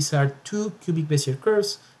these are 2 cubic Bezier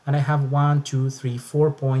curves, and I have 1, 2, 3,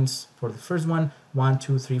 4 points for the first one, 1,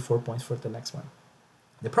 2, 3, 4 points for the next one.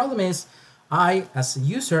 The problem is, I, as a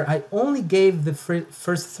user, I only gave the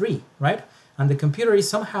first 3, right? And the computer is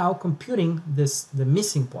somehow computing the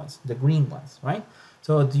missing points, the green ones, right?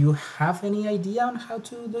 So do you have any idea on how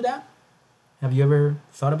to do that? Have you ever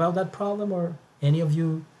thought about that problem, or any of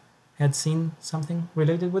you had seen something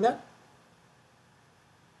related with that?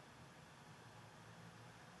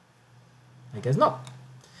 I guess not.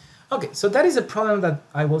 Okay, so that is a problem that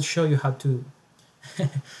I will show you how to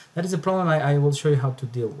that is a problem I will show you how to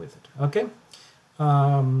deal with it, okay?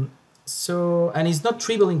 So, and it's not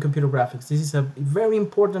trivial in computer graphics. This is a very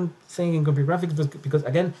important thing in computer graphics because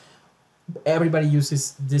again, everybody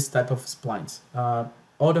uses this type of splines.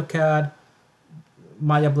 AutoCAD,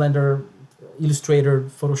 Maya Blender, Illustrator,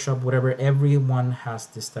 Photoshop, whatever, everyone has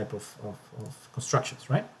this type of constructions,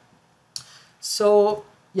 right? So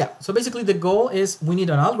yeah, so basically the goal is we need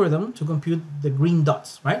an algorithm to compute the green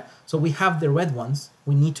dots, right? So we have the red ones,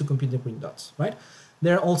 we need to compute the green dots, right?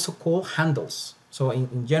 They're also called handles. So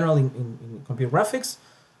in general, in computer graphics,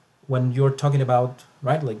 when you're talking about,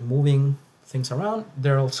 right, like moving things around,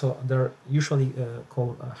 they're usually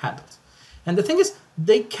called handles. And the thing is,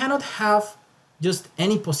 they cannot have just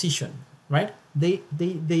any position, right?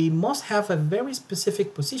 They must have a very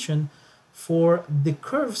specific position for the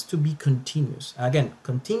curves to be continuous. Again,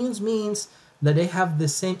 continuous means that they have the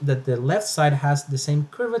same, that the left side has the same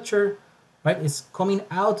curvature, right? It's coming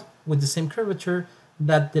out with the same curvature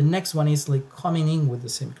that the next one is like coming in with the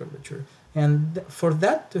same curvature. And for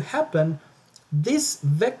that to happen, this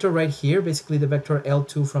vector right here, basically the vector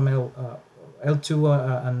L2 from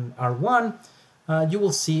L2 and R1, you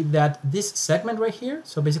will see that this segment right here,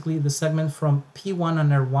 so basically the segment from P1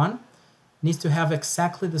 and R1 needs to have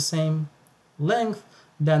exactly the same length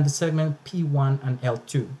than the segment P1 and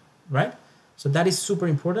L2, right? So that is super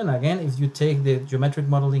important. Again, if you take the geometric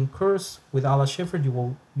modeling course with Ala Scheffer,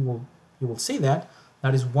 you will see that.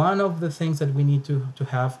 That is one of the things that we need to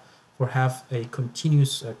have a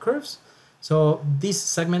continuous curves. So this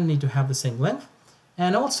segment need to have the same length,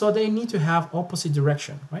 and also they need to have opposite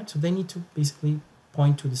direction, right? So they need to basically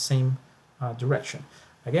point to the same direction.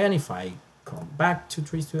 Again, if I come back to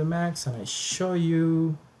 3 Max and I show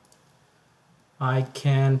you, I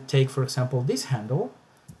can take, for example, this handle,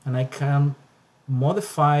 and I can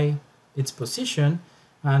modify its position.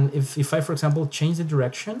 And if I, for example, change the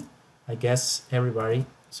direction, I guess everybody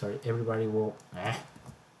will,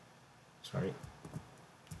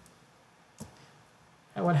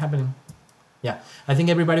 what happened? Yeah, I think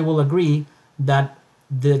everybody will agree that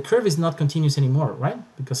the curve is not continuous anymore, right?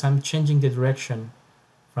 Because I'm changing the direction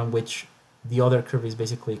from which the other curve is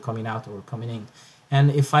basically coming out or coming in. And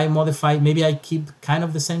if I modify, maybe I keep kind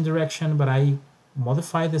of the same direction, but I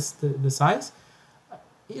modify the size,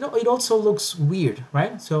 it also looks weird,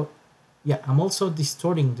 right? So yeah, I'm also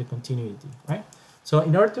distorting the continuity, right? So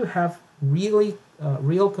in order to have really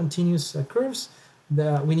real continuous curves,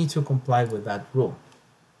 we need to comply with that rule.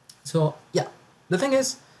 So yeah, the thing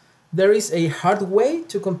is, there is a hard way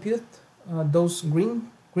to compute those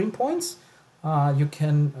green points. You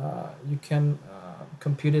can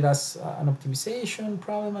compute it as an optimization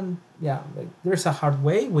problem, and yeah, like, there's a hard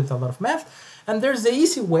way with a lot of math, and there's the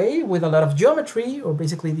easy way with a lot of geometry, or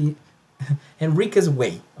basically the Enrique's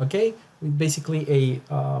way, okay? With basically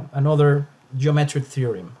another geometric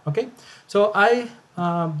theorem, okay? So I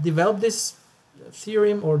developed this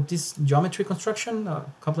theorem, or this geometry construction, a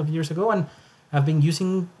couple of years ago, and I've been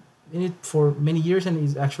using it for many years, and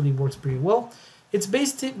it actually works pretty well. It's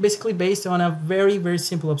basically based on a very, very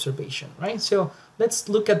simple observation, right? So let's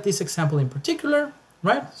look at this example in particular,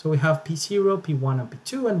 right? So we have P0, P1, and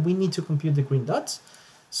P2, and we need to compute the green dots.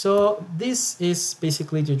 So this is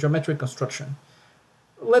basically the geometric construction.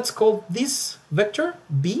 Let's call this vector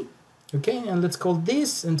B, okay? And let's call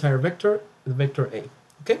this entire vector the vector A,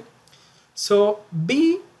 okay? So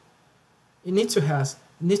B, it needs to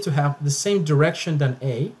have the same direction than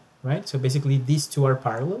A, right? So basically these two are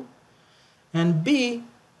parallel. And B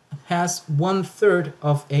has 1/3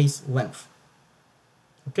 of A's length,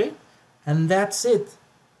 okay? And that's it.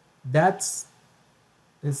 That's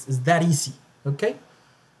is that easy, okay?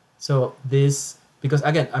 So this, because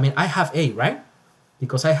again, I mean, I have A, right?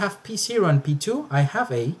 Because I have P0 and P2, I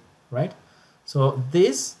have A, right? So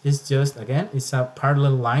this is just, again, it's a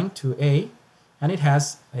parallel line to A, and it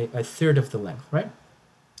has a third of the length, right?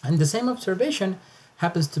 And the same observation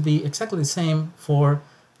happens to be exactly the same for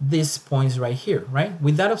these points right here, right?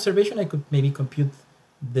 With that observation, I could maybe compute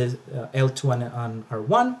the L2 and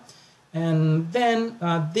R1, and then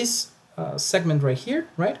this segment right here,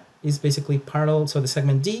 right, is basically parallel. So the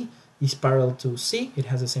segment D is parallel to C. It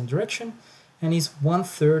has the same direction, and is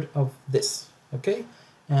 1/3 of this, okay?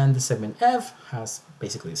 And the segment F has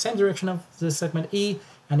basically the same direction of the segment E,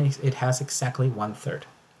 and it has exactly 1/3.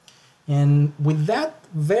 And with that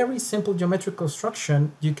very simple geometric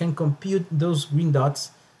construction, you can compute those green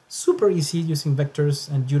dots super easy using vectors,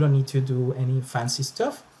 and you don't need to do any fancy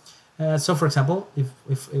stuff. So for example,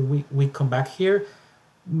 if we come back here,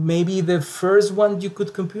 maybe the first one you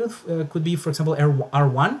could compute could be, for example,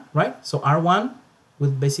 R1, right? So R1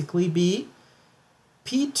 would basically be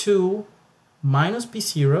P2 minus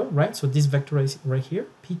P0, right? So this vector is right here,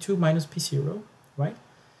 P2 minus P0, right?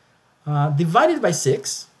 Divided by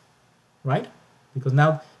 6, right? Because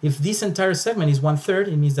now if this entire segment is 1/3,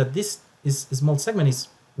 it means that this small segment is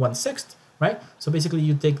 1/6, right? So basically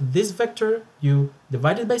you take this vector, you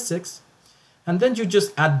divide it by 6, and then you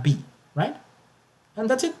just add B, right? And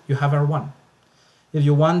that's it, you have R1. If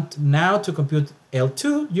you want now to compute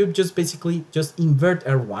L2, you just basically just invert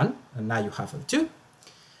R1, and now you have L2.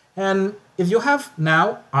 And if you have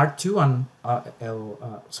now R2 and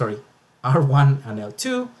R1 and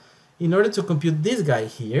L2, in order to compute this guy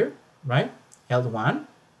here, right, L1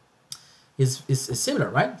 is similar,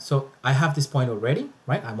 right? So I have this point already,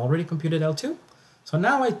 right? I'm already computed L2. So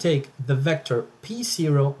now I take the vector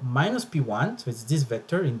P0 minus P1, so it's this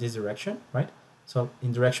vector in this direction, right? So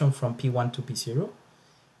in direction from P1 to P0.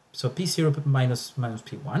 So P0 minus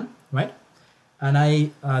P1, right? And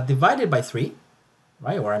I divide it by 3,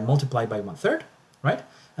 right? Or I multiply by 1/3, right?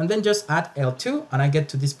 And then just add L2, and I get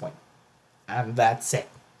to this point. And that's it.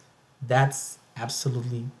 That's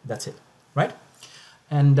it, right?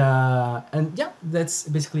 And yeah, that's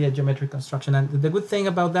basically a geometric construction. And the good thing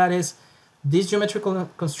about that is this geometrical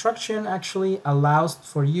construction actually allows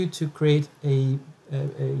for you to create a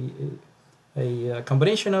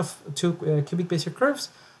combination of two cubic Bezier curves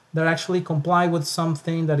that actually comply with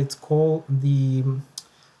something that it's called the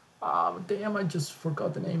damn, I just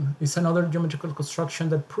forgot the name. It's another geometrical construction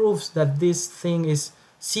that proves that this thing is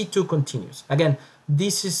C2 continuous. Again,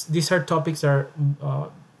 these are topics that are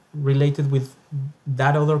related with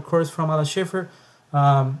that other course from Alan Schaefer.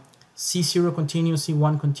 C0 continuous,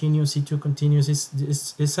 C1 continuous, C2 continuous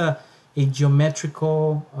is a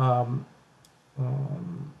geometrical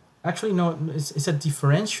actually no, it's a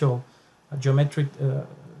differential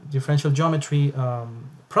differential geometry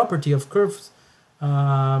property of curves.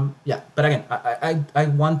 Yeah, but again,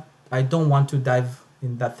 I don't want to dive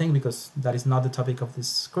in that thing because that is not the topic of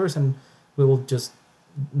this course, and we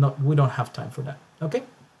don't have time for that. Okay,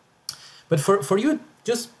 but for you,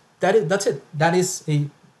 just that's it. That is a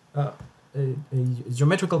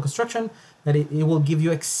geometrical construction that it will give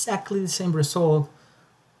you exactly the same result,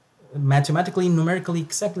 mathematically, numerically,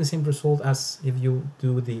 exactly the same result as if you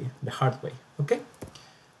do the hard way. Okay,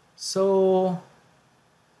 so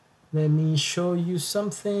let me show you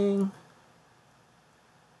something.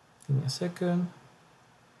 Give me a second.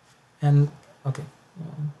 And okay.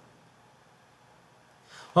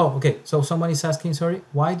 Oh, okay. So someone is asking, sorry,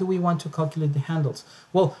 why do we want to calculate the handles?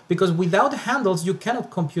 Well, because without the handles, you cannot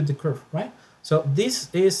compute the curve, right? So this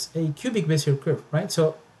is a cubic Bezier curve, right?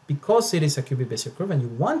 So because it is a cubic Bezier curve and you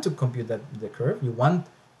want to compute the curve, you want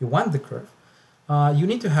the curve, you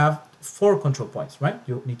need to have 4 control points, right?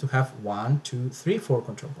 You need to have 1, 2, 3, 4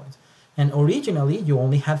 control points. And originally, you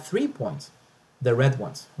only had 3 points, the red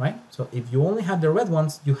ones, right? So if you only have the red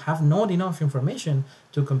ones, you have not enough information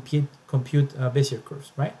to compute Bezier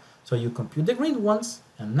curves, right? So you compute the green ones,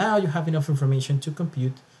 and now you have enough information to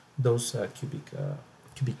compute those cubic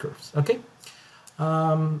curves. Okay.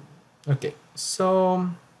 Okay. So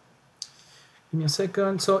give me a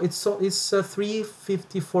second. So it's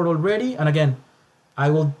 3:54 already, and again, I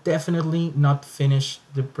will definitely not finish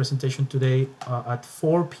the presentation today at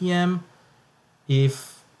 4 p.m.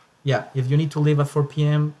 If you need to leave at 4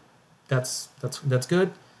 p.m., that's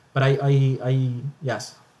good. But I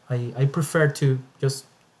prefer to just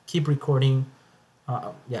keep recording,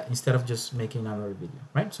 instead of just making another video,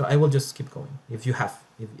 right? So I will just keep going if you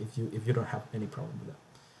don't have any problem with that.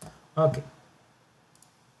 Okay.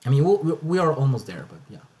 I mean, we are almost there, but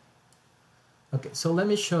yeah. Okay, so let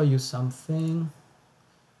me show you something.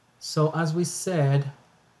 So as we said,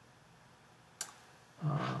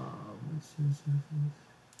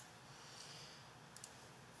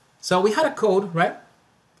 so we had a code, right,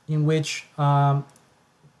 in which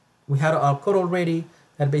we had our code already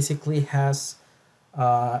that basically has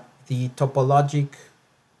the topologic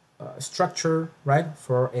structure, right,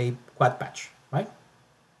 for a quad patch, right?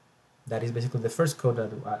 That is basically the first code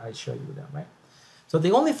that I show you there, right? So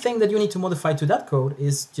the only thing that you need to modify to that code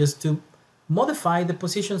is just to modify the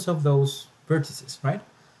positions of those vertices, right?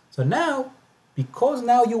 So now, because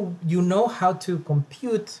now you know how to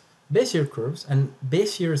compute Bezier curves and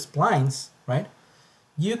Bezier splines, right?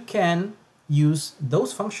 You can use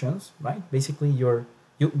those functions, right? Basically, you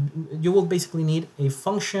will basically need a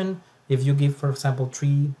function. If you give, for example,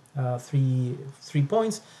 three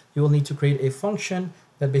points, you will need to create a function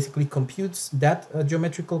that basically computes that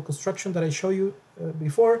geometrical construction that I showed you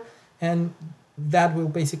before, and that will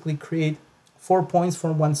basically create 4 points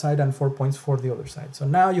for one side and 4 points for the other side. So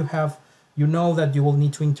now you know that you will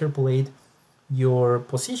need to interpolate your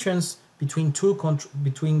positions between two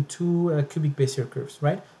cubic Bezier curves,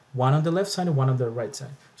 right? One on the left side and one on the right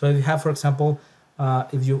side. So if you have, for example,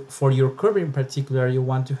 if you, for your curve in particular, you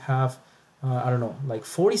want to have, I don't know, like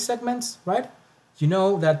 40 segments, right? You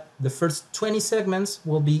know that the first 20 segments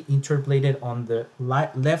will be interpolated on the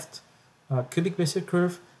left cubic Bezier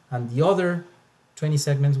curve, and the other 20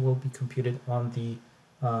 segments will be computed on the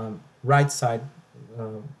right side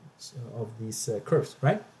of these curves,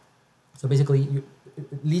 right? So basically,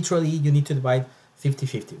 literally, you need to divide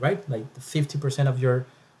 50-50, right? Like 50% of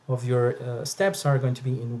your steps are going to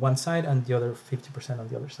be in one side and the other 50% on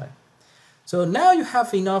the other side. So now you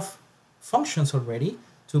have enough functions already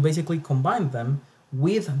to basically combine them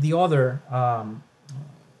with the other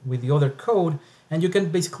code, and you can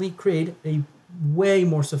basically create a way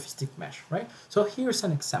more sophisticated mesh, right? So here's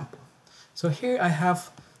an example. So here I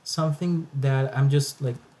have something that I'm just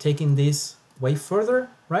like taking this way further,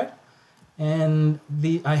 right? And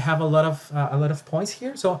I have a lot of points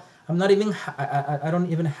here. So I'm not even I don't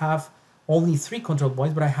even have only 3 control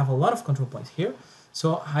points, but I have a lot of control points here.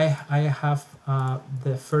 So I have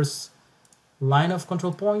the first line of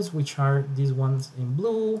control points, which are these ones in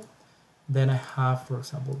blue. Then I have, for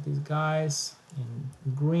example, these guys in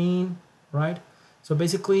green, right? So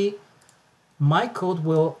basically, my code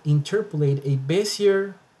will interpolate a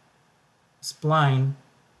Bezier spline,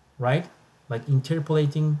 right? Like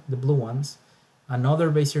interpolating the blue ones,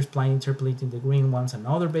 another Bezier spline interpolating the green ones,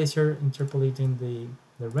 another Bezier interpolating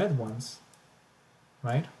the red ones,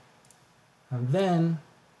 right? And then,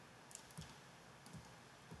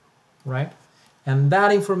 right? And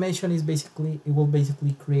that information is basically, it will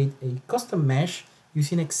basically create a custom mesh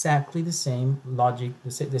using exactly the same logic,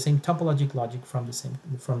 the same topologic logic from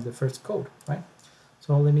the first code, right?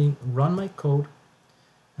 So let me run my code,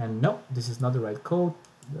 and no, this is not the right code.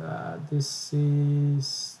 This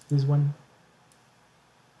is this one.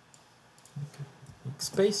 Okay. Make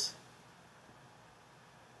space.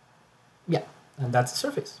 Yeah, and that's the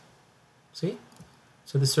surface. See?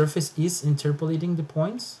 So the surface is interpolating the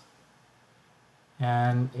points,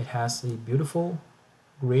 and it has a beautiful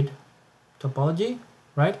grid topology,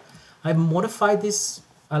 right? I've modified this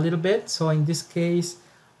a little bit. So in this case,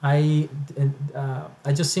 I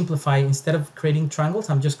just simplify. Instead of creating triangles,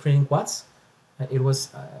 I'm just creating quads.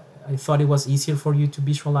 I thought it was easier for you to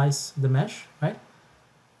visualize the mesh, right?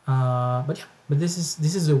 But yeah, but this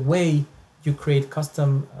is a way you create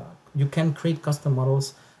custom. You can create custom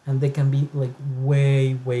models, and they can be like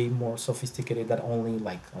way more sophisticated than only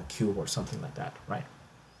like a cube or something like that, right?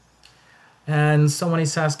 And someone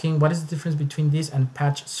is asking, what is the difference between this and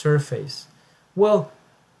patch surface? Well,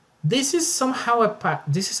 this is somehow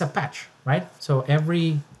this is a patch, right? So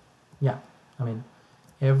every, yeah, I mean,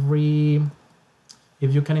 every,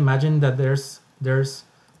 if you can imagine that there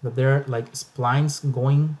are like splines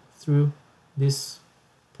going through these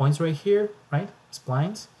points right here, right?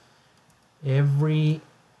 Splines. Every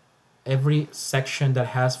section that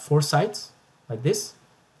has 4 sides like this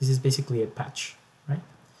is basically a patch, right?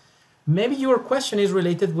 Maybe your question is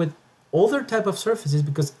related with other type of surfaces,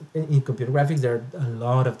 because in computer graphics there are a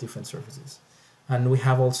lot of different surfaces, and we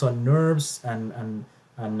have also NURBS and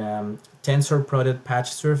tensor product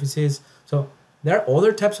patch surfaces. So there are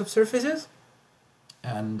other types of surfaces,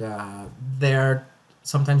 and they're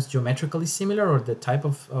sometimes geometrically similar, or the type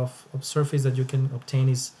of surface that you can obtain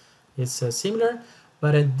is similar.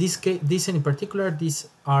 But in this case, this in particular, this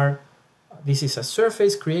is a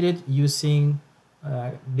surface created using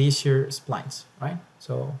Bezier splines, right?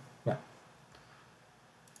 So yeah.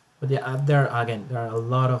 But yeah, there are a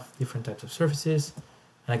lot of different types of surfaces,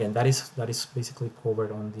 And again, that is basically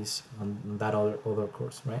covered on this on that other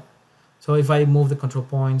course, right? So if I move the control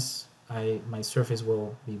points, my surface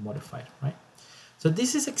will be modified, right? So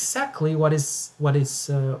this is exactly what's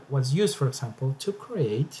used, for example, to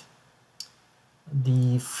create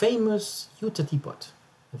the famous Utah teapot.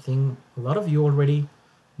 I think a lot of you already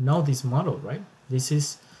know this model, right?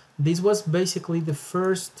 This was basically the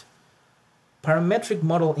first parametric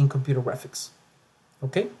model in computer graphics.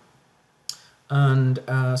 Okay, and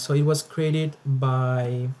so it was created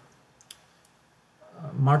by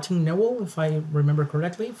Martin Newell, if I remember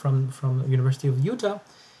correctly, from University of Utah,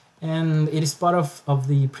 and it is part of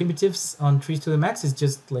the primitives on trees to the max. It's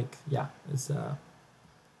just like, yeah, it's a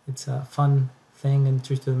fun thing in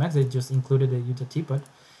trees to the max. They just included a Utah teapot,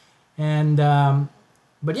 and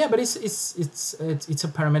but it's a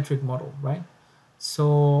parametric model, right?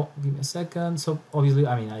 So give me a second. So obviously,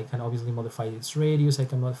 I mean, I can obviously modify its radius. I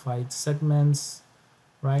can modify its segments,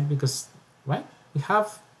 right? Because, right, we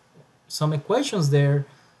have some equations there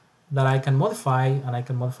that I can modify, and I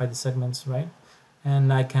can modify the segments, right?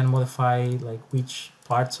 And I can modify like which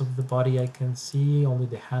parts of the body I can see, only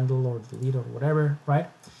the handle or the lead or whatever,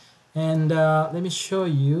 right? And let me show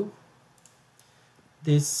you.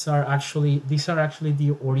 These are actually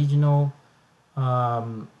the original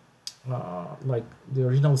like the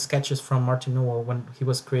original sketches from Martin Newell when he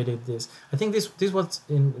was created this. I think this was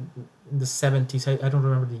in the 70s. I don't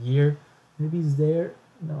remember the year. Maybe it's there.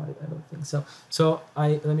 No, I don't think so. So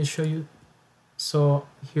let me show you. So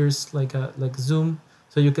here's like a zoom,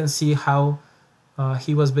 so you can see how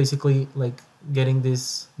he was basically like getting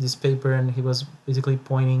this paper, and he was basically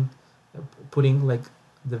putting like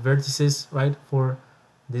the vertices, right, for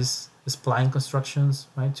this spline constructions,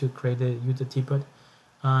 right, to create a Utah teapot.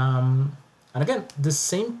 And again, the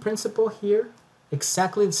same principle here,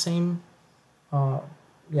 exactly the same,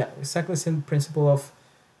 exactly the same principle of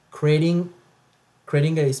creating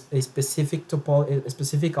a specific a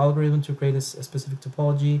specific algorithm to create a specific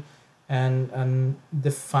topology, and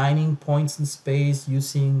defining points in space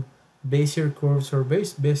using Bezier curves or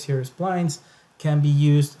Bezier splines can be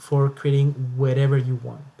used for creating whatever you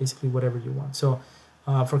want, basically whatever you want. So,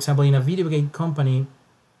 for example, in a video game company,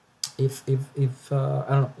 if I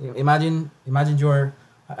don't know, imagine you're.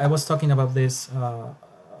 I was talking about this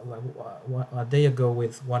like a day ago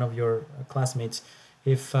with one of your classmates.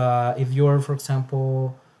 If you're, for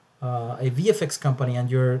example, a VFX company, and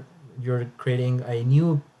you're creating a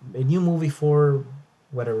new movie for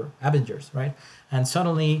whatever, Avengers, right? And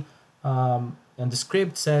suddenly, and the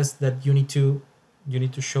script says that you need to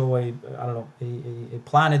show a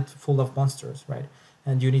planet full of monsters, right?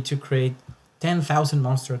 And you need to create 10,000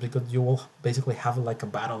 monsters, because you will basically have like a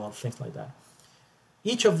battle or things like that.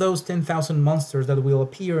 Each of those 10,000 monsters that will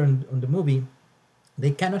appear in the movie,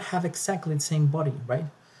 they cannot have exactly the same body, right?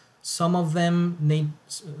 Some of them need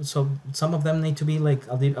to be like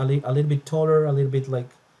a little bit taller, a little bit like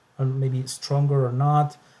maybe stronger or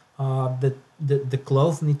not. The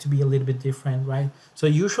clothes need to be a little bit different, right? So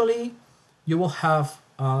usually you will have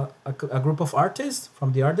a group of artists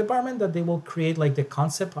from the art department that they will create like the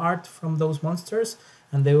concept art from those monsters,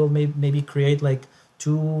 and they will maybe create like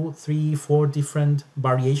 2, 3, 4 different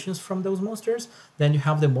variations from those monsters. Then you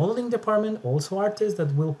have the modeling department, also artists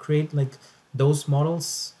that will create like those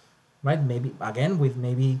models, right? Maybe again with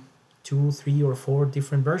maybe 2, 3, or 4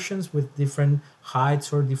 different versions with different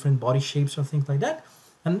heights or different body shapes or things like that.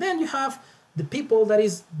 And then you have the people that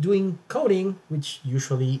is doing coding, which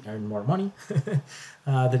usually earn more money.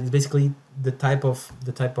 That is basically the type of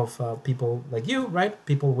people like you, right?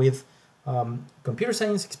 People with computer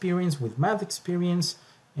science experience, with math experience,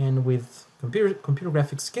 and with computer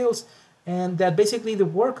graphics skills. And that basically the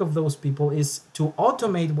work of those people is to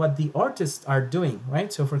automate what the artists are doing,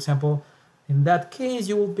 right? So for example, in that case,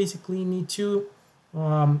 you will basically need to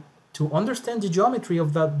understand the geometry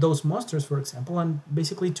of those monsters, for example, and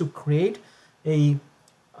basically to create a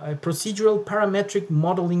procedural parametric a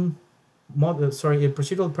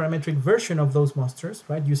procedural parametric version of those monsters,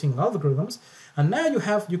 right, using algorithms. And now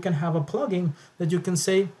you can have a plugin that you can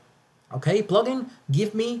say, okay, plugin,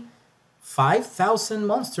 give me 5,000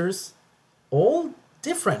 monsters, all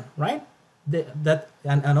different, right?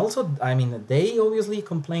 And also, I mean, they obviously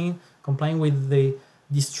comply with the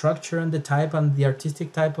structure and the type and the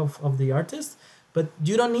artistic type of the artist, but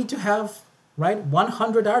you don't need to have, right,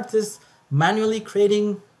 100 artists manually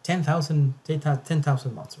creating 10,000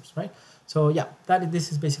 monsters, right? So yeah, this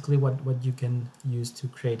is basically what you can use to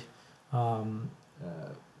create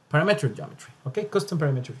parametric geometry, okay, custom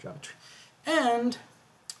parametric geometry. And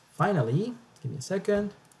finally, give me a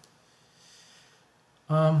second.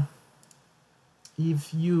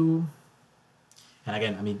 If you And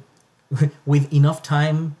again, I mean, with enough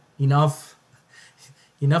time, enough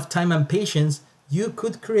time and patience, you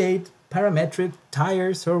could create parametric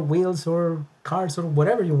tires or wheels or cars or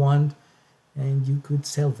whatever you want, and you could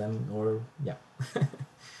sell them, or yeah.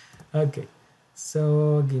 Okay,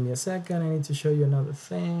 so give me a second. I need to show you another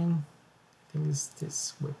thing. I think it's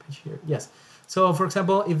this webpage here. Yes. So for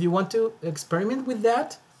example, if you want to experiment with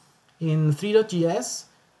that in 3.js,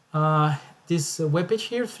 this webpage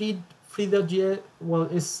here, 3.js, well,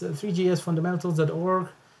 it's 3jsfundamentals.org.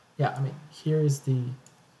 Yeah, I mean, here is the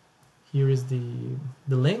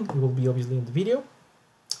link. It will be obviously in the video.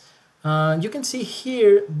 You can see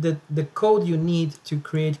here that the code you need to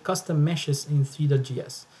create custom meshes in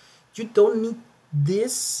 3.js. You don't need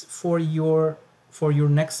this for your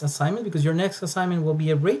next assignment, because your next assignment will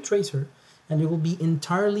be a ray tracer and it will be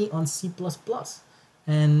entirely on C++.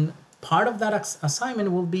 And part of that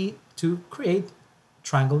assignment will be to create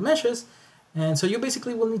triangle meshes. And so you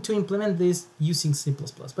basically will need to implement this using C++.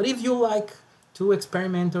 But if you like to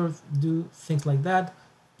experiment or do things like that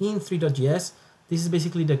in 3.js, this is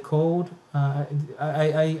basically the code.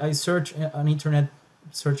 I search on internet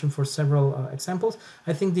searching for several examples.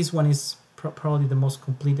 I think this one is probably the most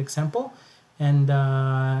complete example. And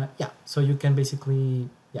yeah, so you can basically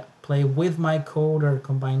play with my code or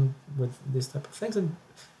combine with this type of things. And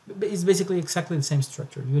it's basically exactly the same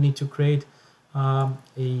structure. You need to create an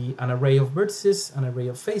array of vertices, an array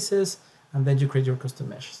of faces, and then you create your custom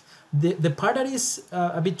meshes. The part that is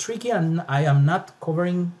a bit tricky, and I am not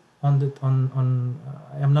covering I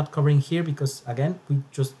am not covering here because again we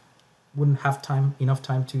just wouldn't have enough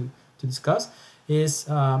time to discuss, is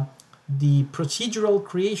the procedural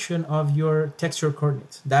creation of your texture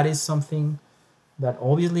coordinates. That is something that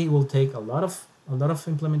obviously will take a lot of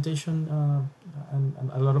implementation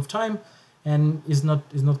and a lot of time, and is not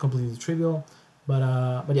completely trivial.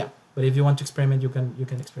 But yeah, but if you want to experiment, you can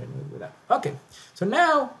experiment with that. Okay, so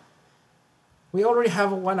now we already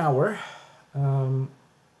have 1 hour,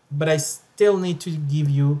 but I still need to give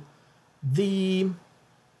you the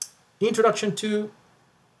introduction to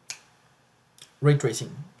ray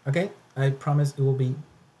tracing. Okay, I promise it will be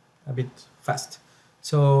a bit fast.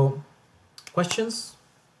 So, questions?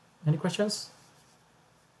 Any questions?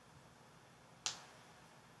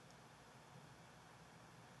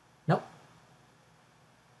 No.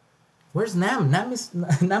 Where's Nam? Nam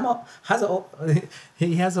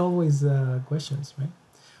has always questions, right?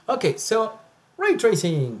 Okay, so ray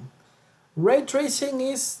tracing. Ray tracing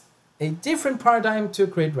is a different paradigm to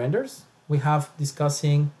create renders. We have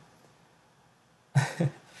discussing.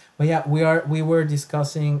 But yeah, we were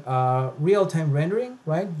discussing real-time rendering,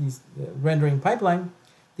 right? This rendering pipeline.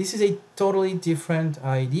 This is a totally different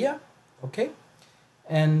idea, okay?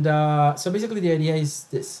 And so basically the idea is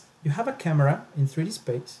this: you have a camera in 3D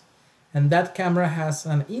space, and that camera has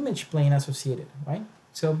an image plane associated, right?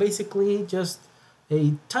 So basically just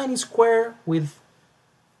a tiny square with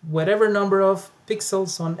whatever number of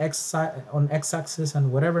pixels on x-axis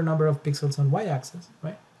and whatever number of pixels on y-axis,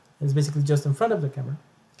 right? It's basically just in front of the camera.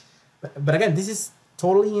 But again, this is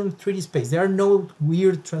totally in 3D space. There are no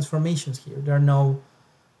weird transformations here. There are no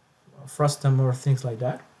frustum or things like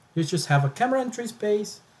that. You just have a camera in 3D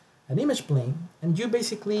space, an image plane, and you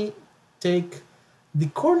basically take the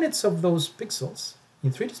coordinates of those pixels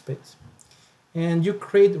in 3D space, and you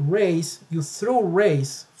create rays, you throw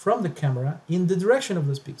rays from the camera in the direction of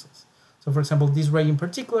those pixels. So for example, this ray in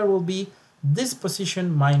particular will be this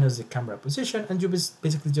position minus the camera position, and you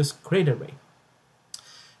basically just create a ray.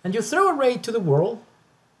 And you throw a ray to the world,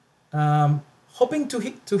 hoping to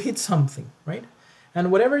hit something, right?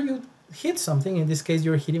 And whatever you hit something, in this case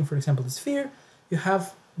you're hitting, for example, the sphere,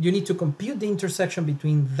 you need to compute the intersection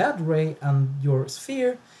between that ray and your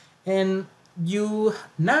sphere, and you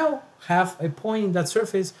now have a point in that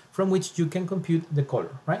surface from which you can compute the color,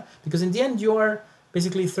 right? Because in the end you are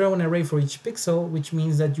basically throwing a ray for each pixel, which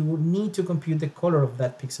means that you would need to compute the color of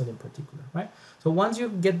that pixel in particular, right? So once you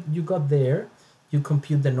got there, you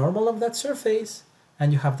compute the normal of that surface,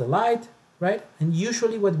 and you have the light, right? And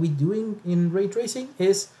usually what we do in ray tracing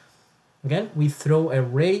is, again, we throw a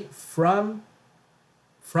ray from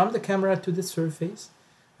the camera to the surface,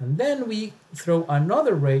 and then we throw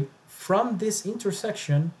another ray from this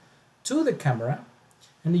intersection to the camera,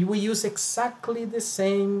 and we use exactly the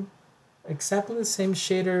same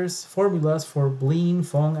shaders formulas for Bleen,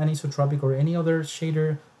 Phong, anisotropic, or any other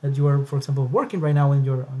shader that you are, for example, working right now on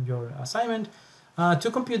your assignment,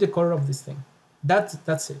 to compute the color of this thing. That's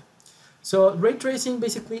it. So ray tracing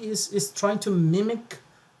basically is trying to mimic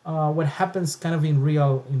what happens kind of in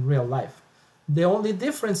real life. The only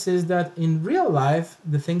difference is that in real life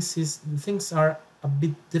the things are a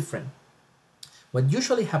bit different. What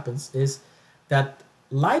usually happens is that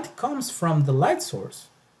light comes from the light source,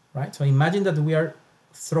 right? So imagine that we are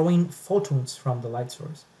throwing photons from the light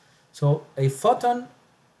source. So a photon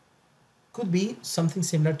could be something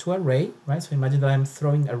similar to a ray, right? So imagine that I'm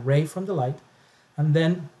throwing a ray from the light, and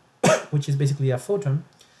then, which is basically a photon,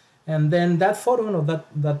 and then that photon or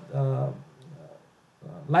that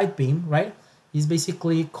light beam, right, is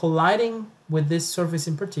basically colliding with this surface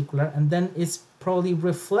in particular, and then it's probably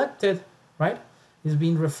reflected, right? It's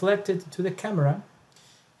being reflected to the camera,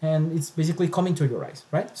 and it's basically coming to your eyes,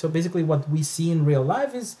 right? So basically what we see in real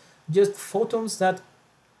life is just photons that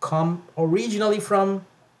come originally from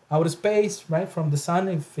outer space, right? From the sun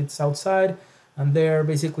if it's outside, and they're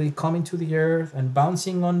basically coming to the earth and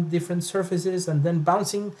bouncing on different surfaces and then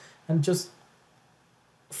bouncing and just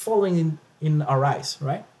falling in our eyes,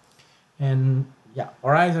 right? And yeah,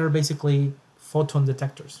 our eyes are basically photon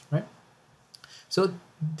detectors, right? So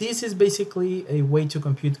this is basically a way to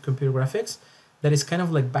compute computer graphics that is kind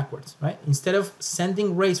of like backwards, right? Instead of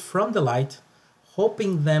sending rays from the light,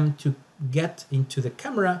 hoping them to get into the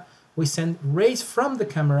camera, we send rays from the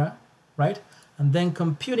camera, right? And then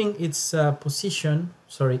computing its position,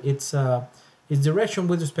 its direction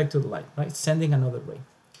with respect to the light, right? Sending another ray.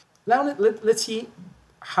 Now let's see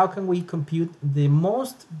how can we compute the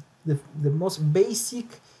most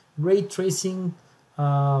basic ray tracing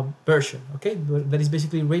version, okay? That is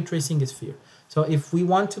basically ray tracing a sphere. So if we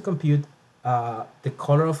want to compute the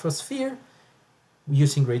color of a sphere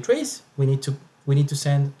using ray trace, we need to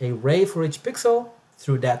send a ray for each pixel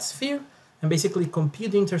through that sphere and basically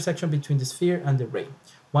compute the intersection between the sphere and the ray.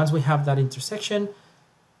 Once we have that intersection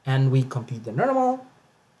and we compute the normal,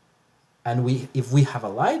 and if we have a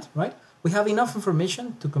light, right, we have enough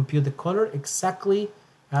information to compute the color exactly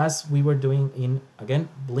as we were doing in, again,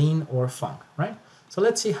 Blinn or Funk, right? So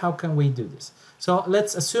let's see how can we do this. So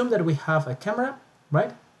let's assume that we have a camera,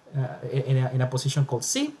 right, in a position called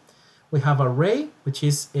C. We have a ray, which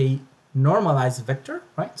is a normalized vector,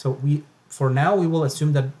 right? So for now, we will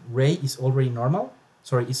assume that ray is already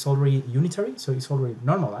it's already unitary, so it's already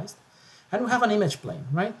normalized. And we have an image plane,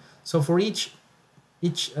 right? So for each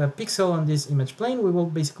pixel on this image plane, we will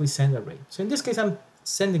basically send a ray. So in this case, I'm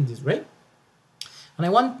sending this ray, and I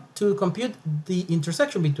want to compute the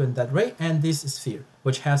intersection between that ray and this sphere,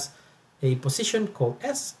 which has a position called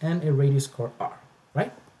S and a radius called R,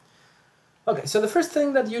 right? Okay, so the first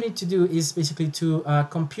thing that you need to do is basically to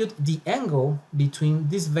compute the angle between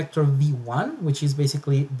this vector V1, which is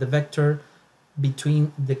basically the vector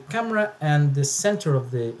between the camera and the center of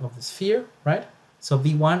the sphere, right? So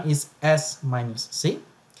V1 is S minus C.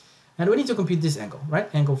 And we need to compute this angle, right?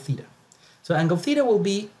 Angle theta. So angle theta will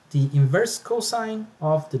be the inverse cosine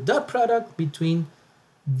of the dot product between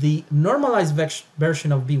the normalized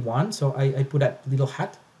version of V1. So I put a little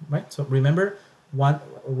hat, right? So remember,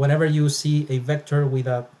 whenever you see a vector with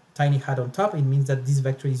a tiny hat on top, it means that this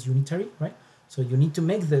vector is unitary, right? So you need to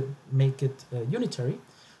make it unitary.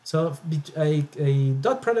 So a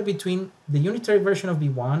dot product between the unitary version of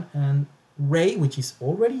V1 and ray, which is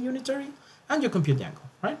already unitary, and you compute the angle,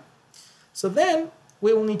 right? So then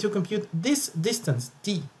we will need to compute this distance,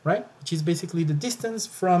 d, right? Which is basically the distance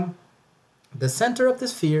from the center of the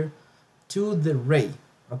sphere to the ray,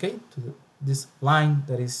 okay? To this line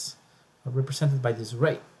that is represented by this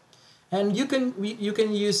ray. And you can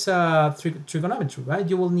use trigonometry, right?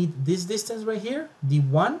 You will need this distance right here,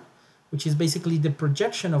 d1, which is basically the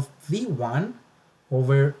projection of v1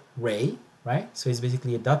 over ray, right? So it's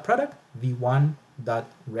basically a dot product, v1 dot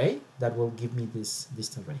ray, that will give me this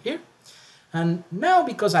distance right here. And now,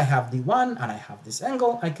 because I have d1 and I have this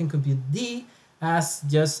angle, I can compute d as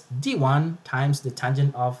just d1 times the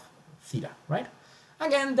tangent of theta, right?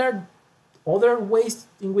 Again, there are other ways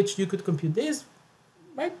in which you could compute this,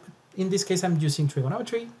 right? In this case, I'm using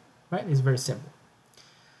trigonometry, right? It's very simple.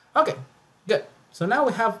 Okay, good. So now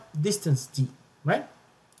we have distance d, right?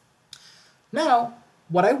 Now,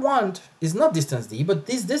 what I want is not distance d, but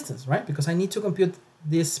this distance, right? Because I need to compute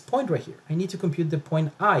this point right here. I need to compute the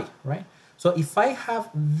point I, right? So if I have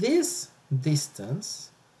this distance,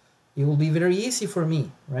 it will be very easy for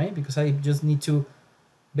me, right? Because I just need to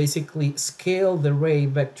basically scale the ray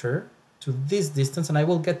vector to this distance and I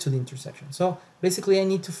will get to the intersection. So basically I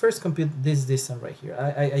need to first compute this distance right here.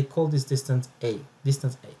 I call this distance A,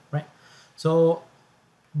 right? So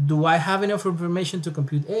do I have enough information to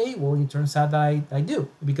compute A? Well, it turns out that I do,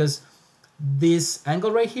 because this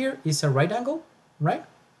angle right here is a right angle, right?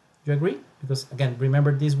 Do you agree? Because again,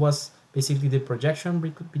 remember, this was basically the projection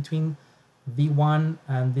between V1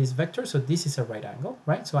 and this vector. So this is a right angle,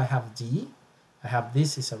 right? So I have D, I have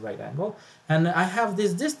this is a right angle, and I have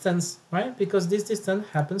this distance, right? Because this distance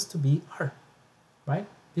happens to be R. right?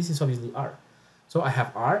 This is obviously R. So I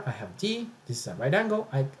have R, I have D, this is a right angle.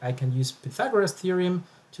 I can use Pythagoras theorem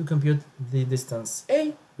to compute the distance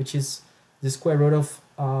A, which is the square root of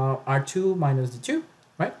R2 minus D2,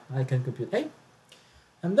 right? I can compute A.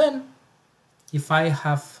 And then if I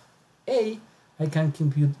have A, I can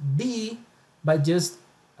compute B by just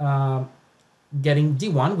getting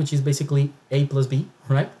D1, which is basically A plus B,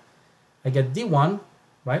 right? I get D1,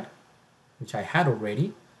 right, which I had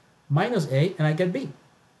already, minus A, and I get B.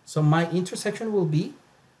 So my intersection will be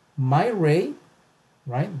my ray,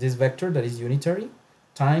 right, this vector that is unitary,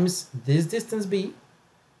 times this distance B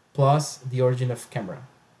plus the origin of camera.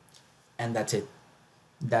 And that's it.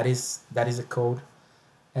 That is a code.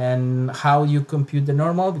 And how you compute the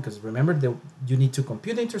normal, because remember that you need to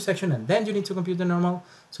compute the intersection and then you need to compute the normal.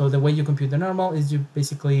 So the way you compute the normal is you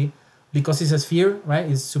basically, because it's a sphere, right,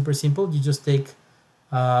 it's super simple. You just take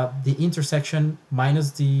the intersection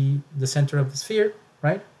minus the center of the sphere,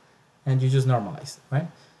 right? And you just normalize, right?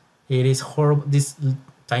 It is horrible. This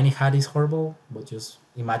tiny hat is horrible, but just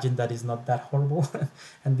imagine that is not that horrible.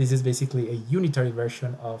 And this is basically a unitary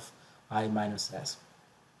version of I minus S.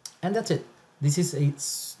 And that's it. This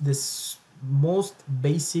is this most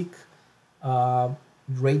basic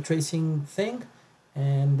ray tracing thing,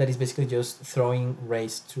 and that is basically just throwing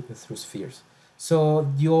rays through spheres. So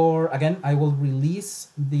again, I will release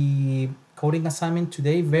the coding assignment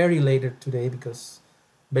today, very late today because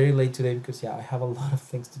yeah, I have a lot of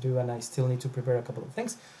things to do and I still need to prepare a couple of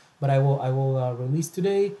things, but I will release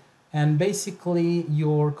today. And basically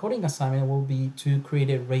your coding assignment will be to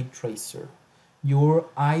create a ray tracer. You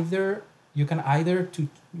can either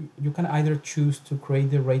choose to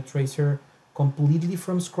create the ray tracer completely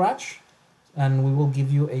from scratch, and we will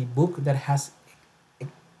give you a book that has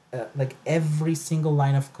like every single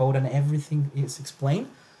line of code and everything is explained.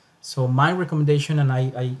 So my recommendation, and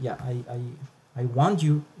I want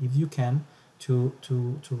you, if you can, to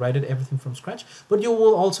write it everything from scratch, but you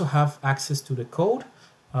will also have access to the code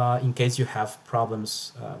in case you have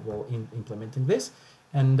problems in implementing this.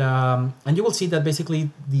 And you will see that basically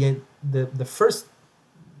the first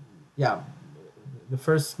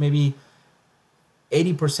maybe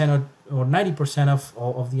 80% or 90%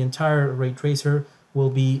 of the entire ray tracer will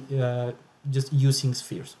be just using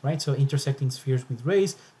spheres, right? So intersecting spheres with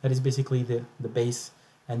rays, that is basically the base,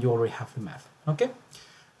 and you already have the math. Okay,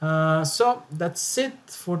 so that's it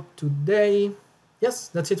for today. Yes,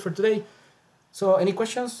 that's it for today. So any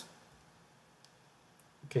questions?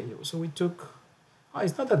 Okay, so we took,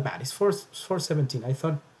 it's not that bad. It's 4:17. I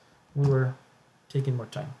thought we were taking more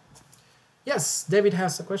time. Yes, David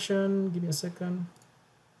has a question. Give me a second.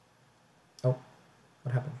 Oh,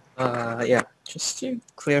 what happened? Yeah, just to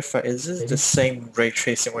clarify, is this the same ray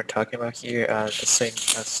tracing we're talking about here, the same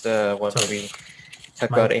as the one we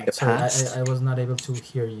talked about in the past? I was not able to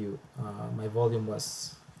hear you. My volume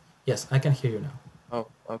was... Yes, I can hear you now. Oh,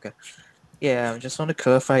 okay. Yeah, I just want to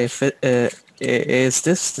clarify if is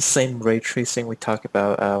this the same ray tracing we talked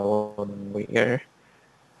about when we are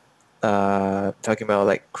talking about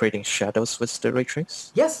like creating shadows with the ray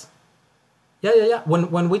trace? Yes. Yeah.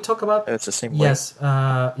 When we talk about... It's the same way. Yes.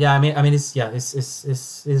 Yeah. I mean, it's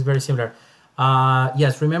very similar.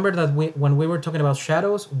 Yes. Remember that when we were talking about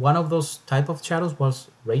shadows, one of those type of shadows was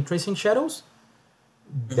ray tracing shadows.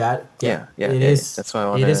 That it is. That's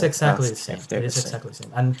why it is exactly the same. It is exactly the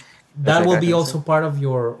same, and that will be also part of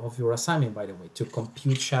your assignment, by the way, to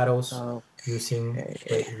compute shadows using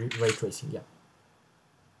ray tracing. Yeah.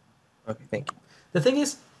 Okay. Thank you. The thing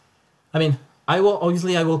is, I mean, I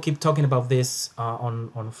will keep talking about this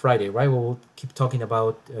on Friday, right? We'll keep talking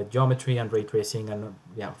about geometry and ray tracing and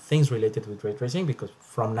things related with ray tracing, because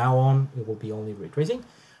from now on it will be only ray tracing.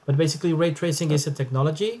 But basically, ray tracing is a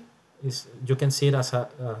technology. You can see it as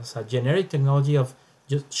a generic technology of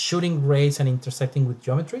just shooting rays and intersecting with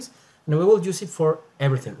geometries, and we will use it for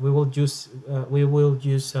everything. We will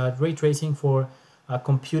use ray tracing for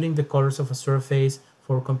computing the colors of a surface,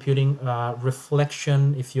 for computing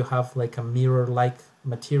reflection if you have like a mirror-like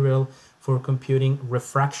material, for computing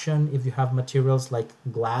refraction if you have materials like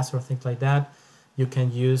glass or things like that. You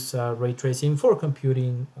can use ray tracing for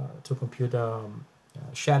computing to compute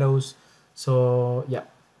shadows. So yeah,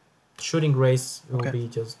 shooting rays will be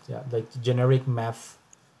just like generic math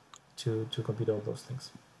to compute all those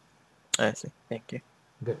things. I see. Thank you.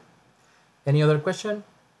 Good. Any other question?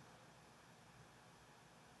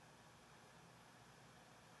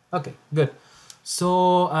 Okay, good.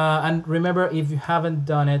 So and remember, if you haven't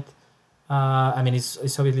done it, I mean, it's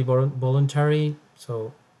obviously voluntary.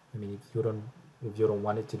 So I mean, if you don't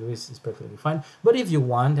want it to do it, it's perfectly fine. But if you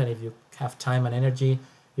want, and if you have time and energy,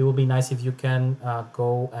 it will be nice if you can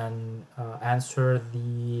go and answer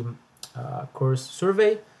the course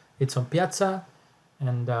survey. It's on Piazza,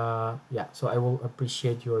 and yeah, so I will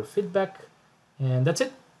appreciate your feedback. And that's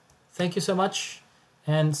it. Thank you so much,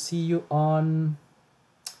 and see you on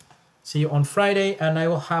Friday. And I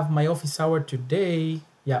will have my office hour today,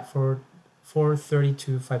 yeah, for 4:30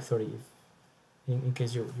 to 5:30, in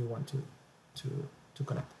case you want to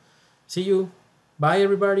connect. See you. Bye,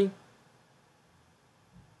 everybody.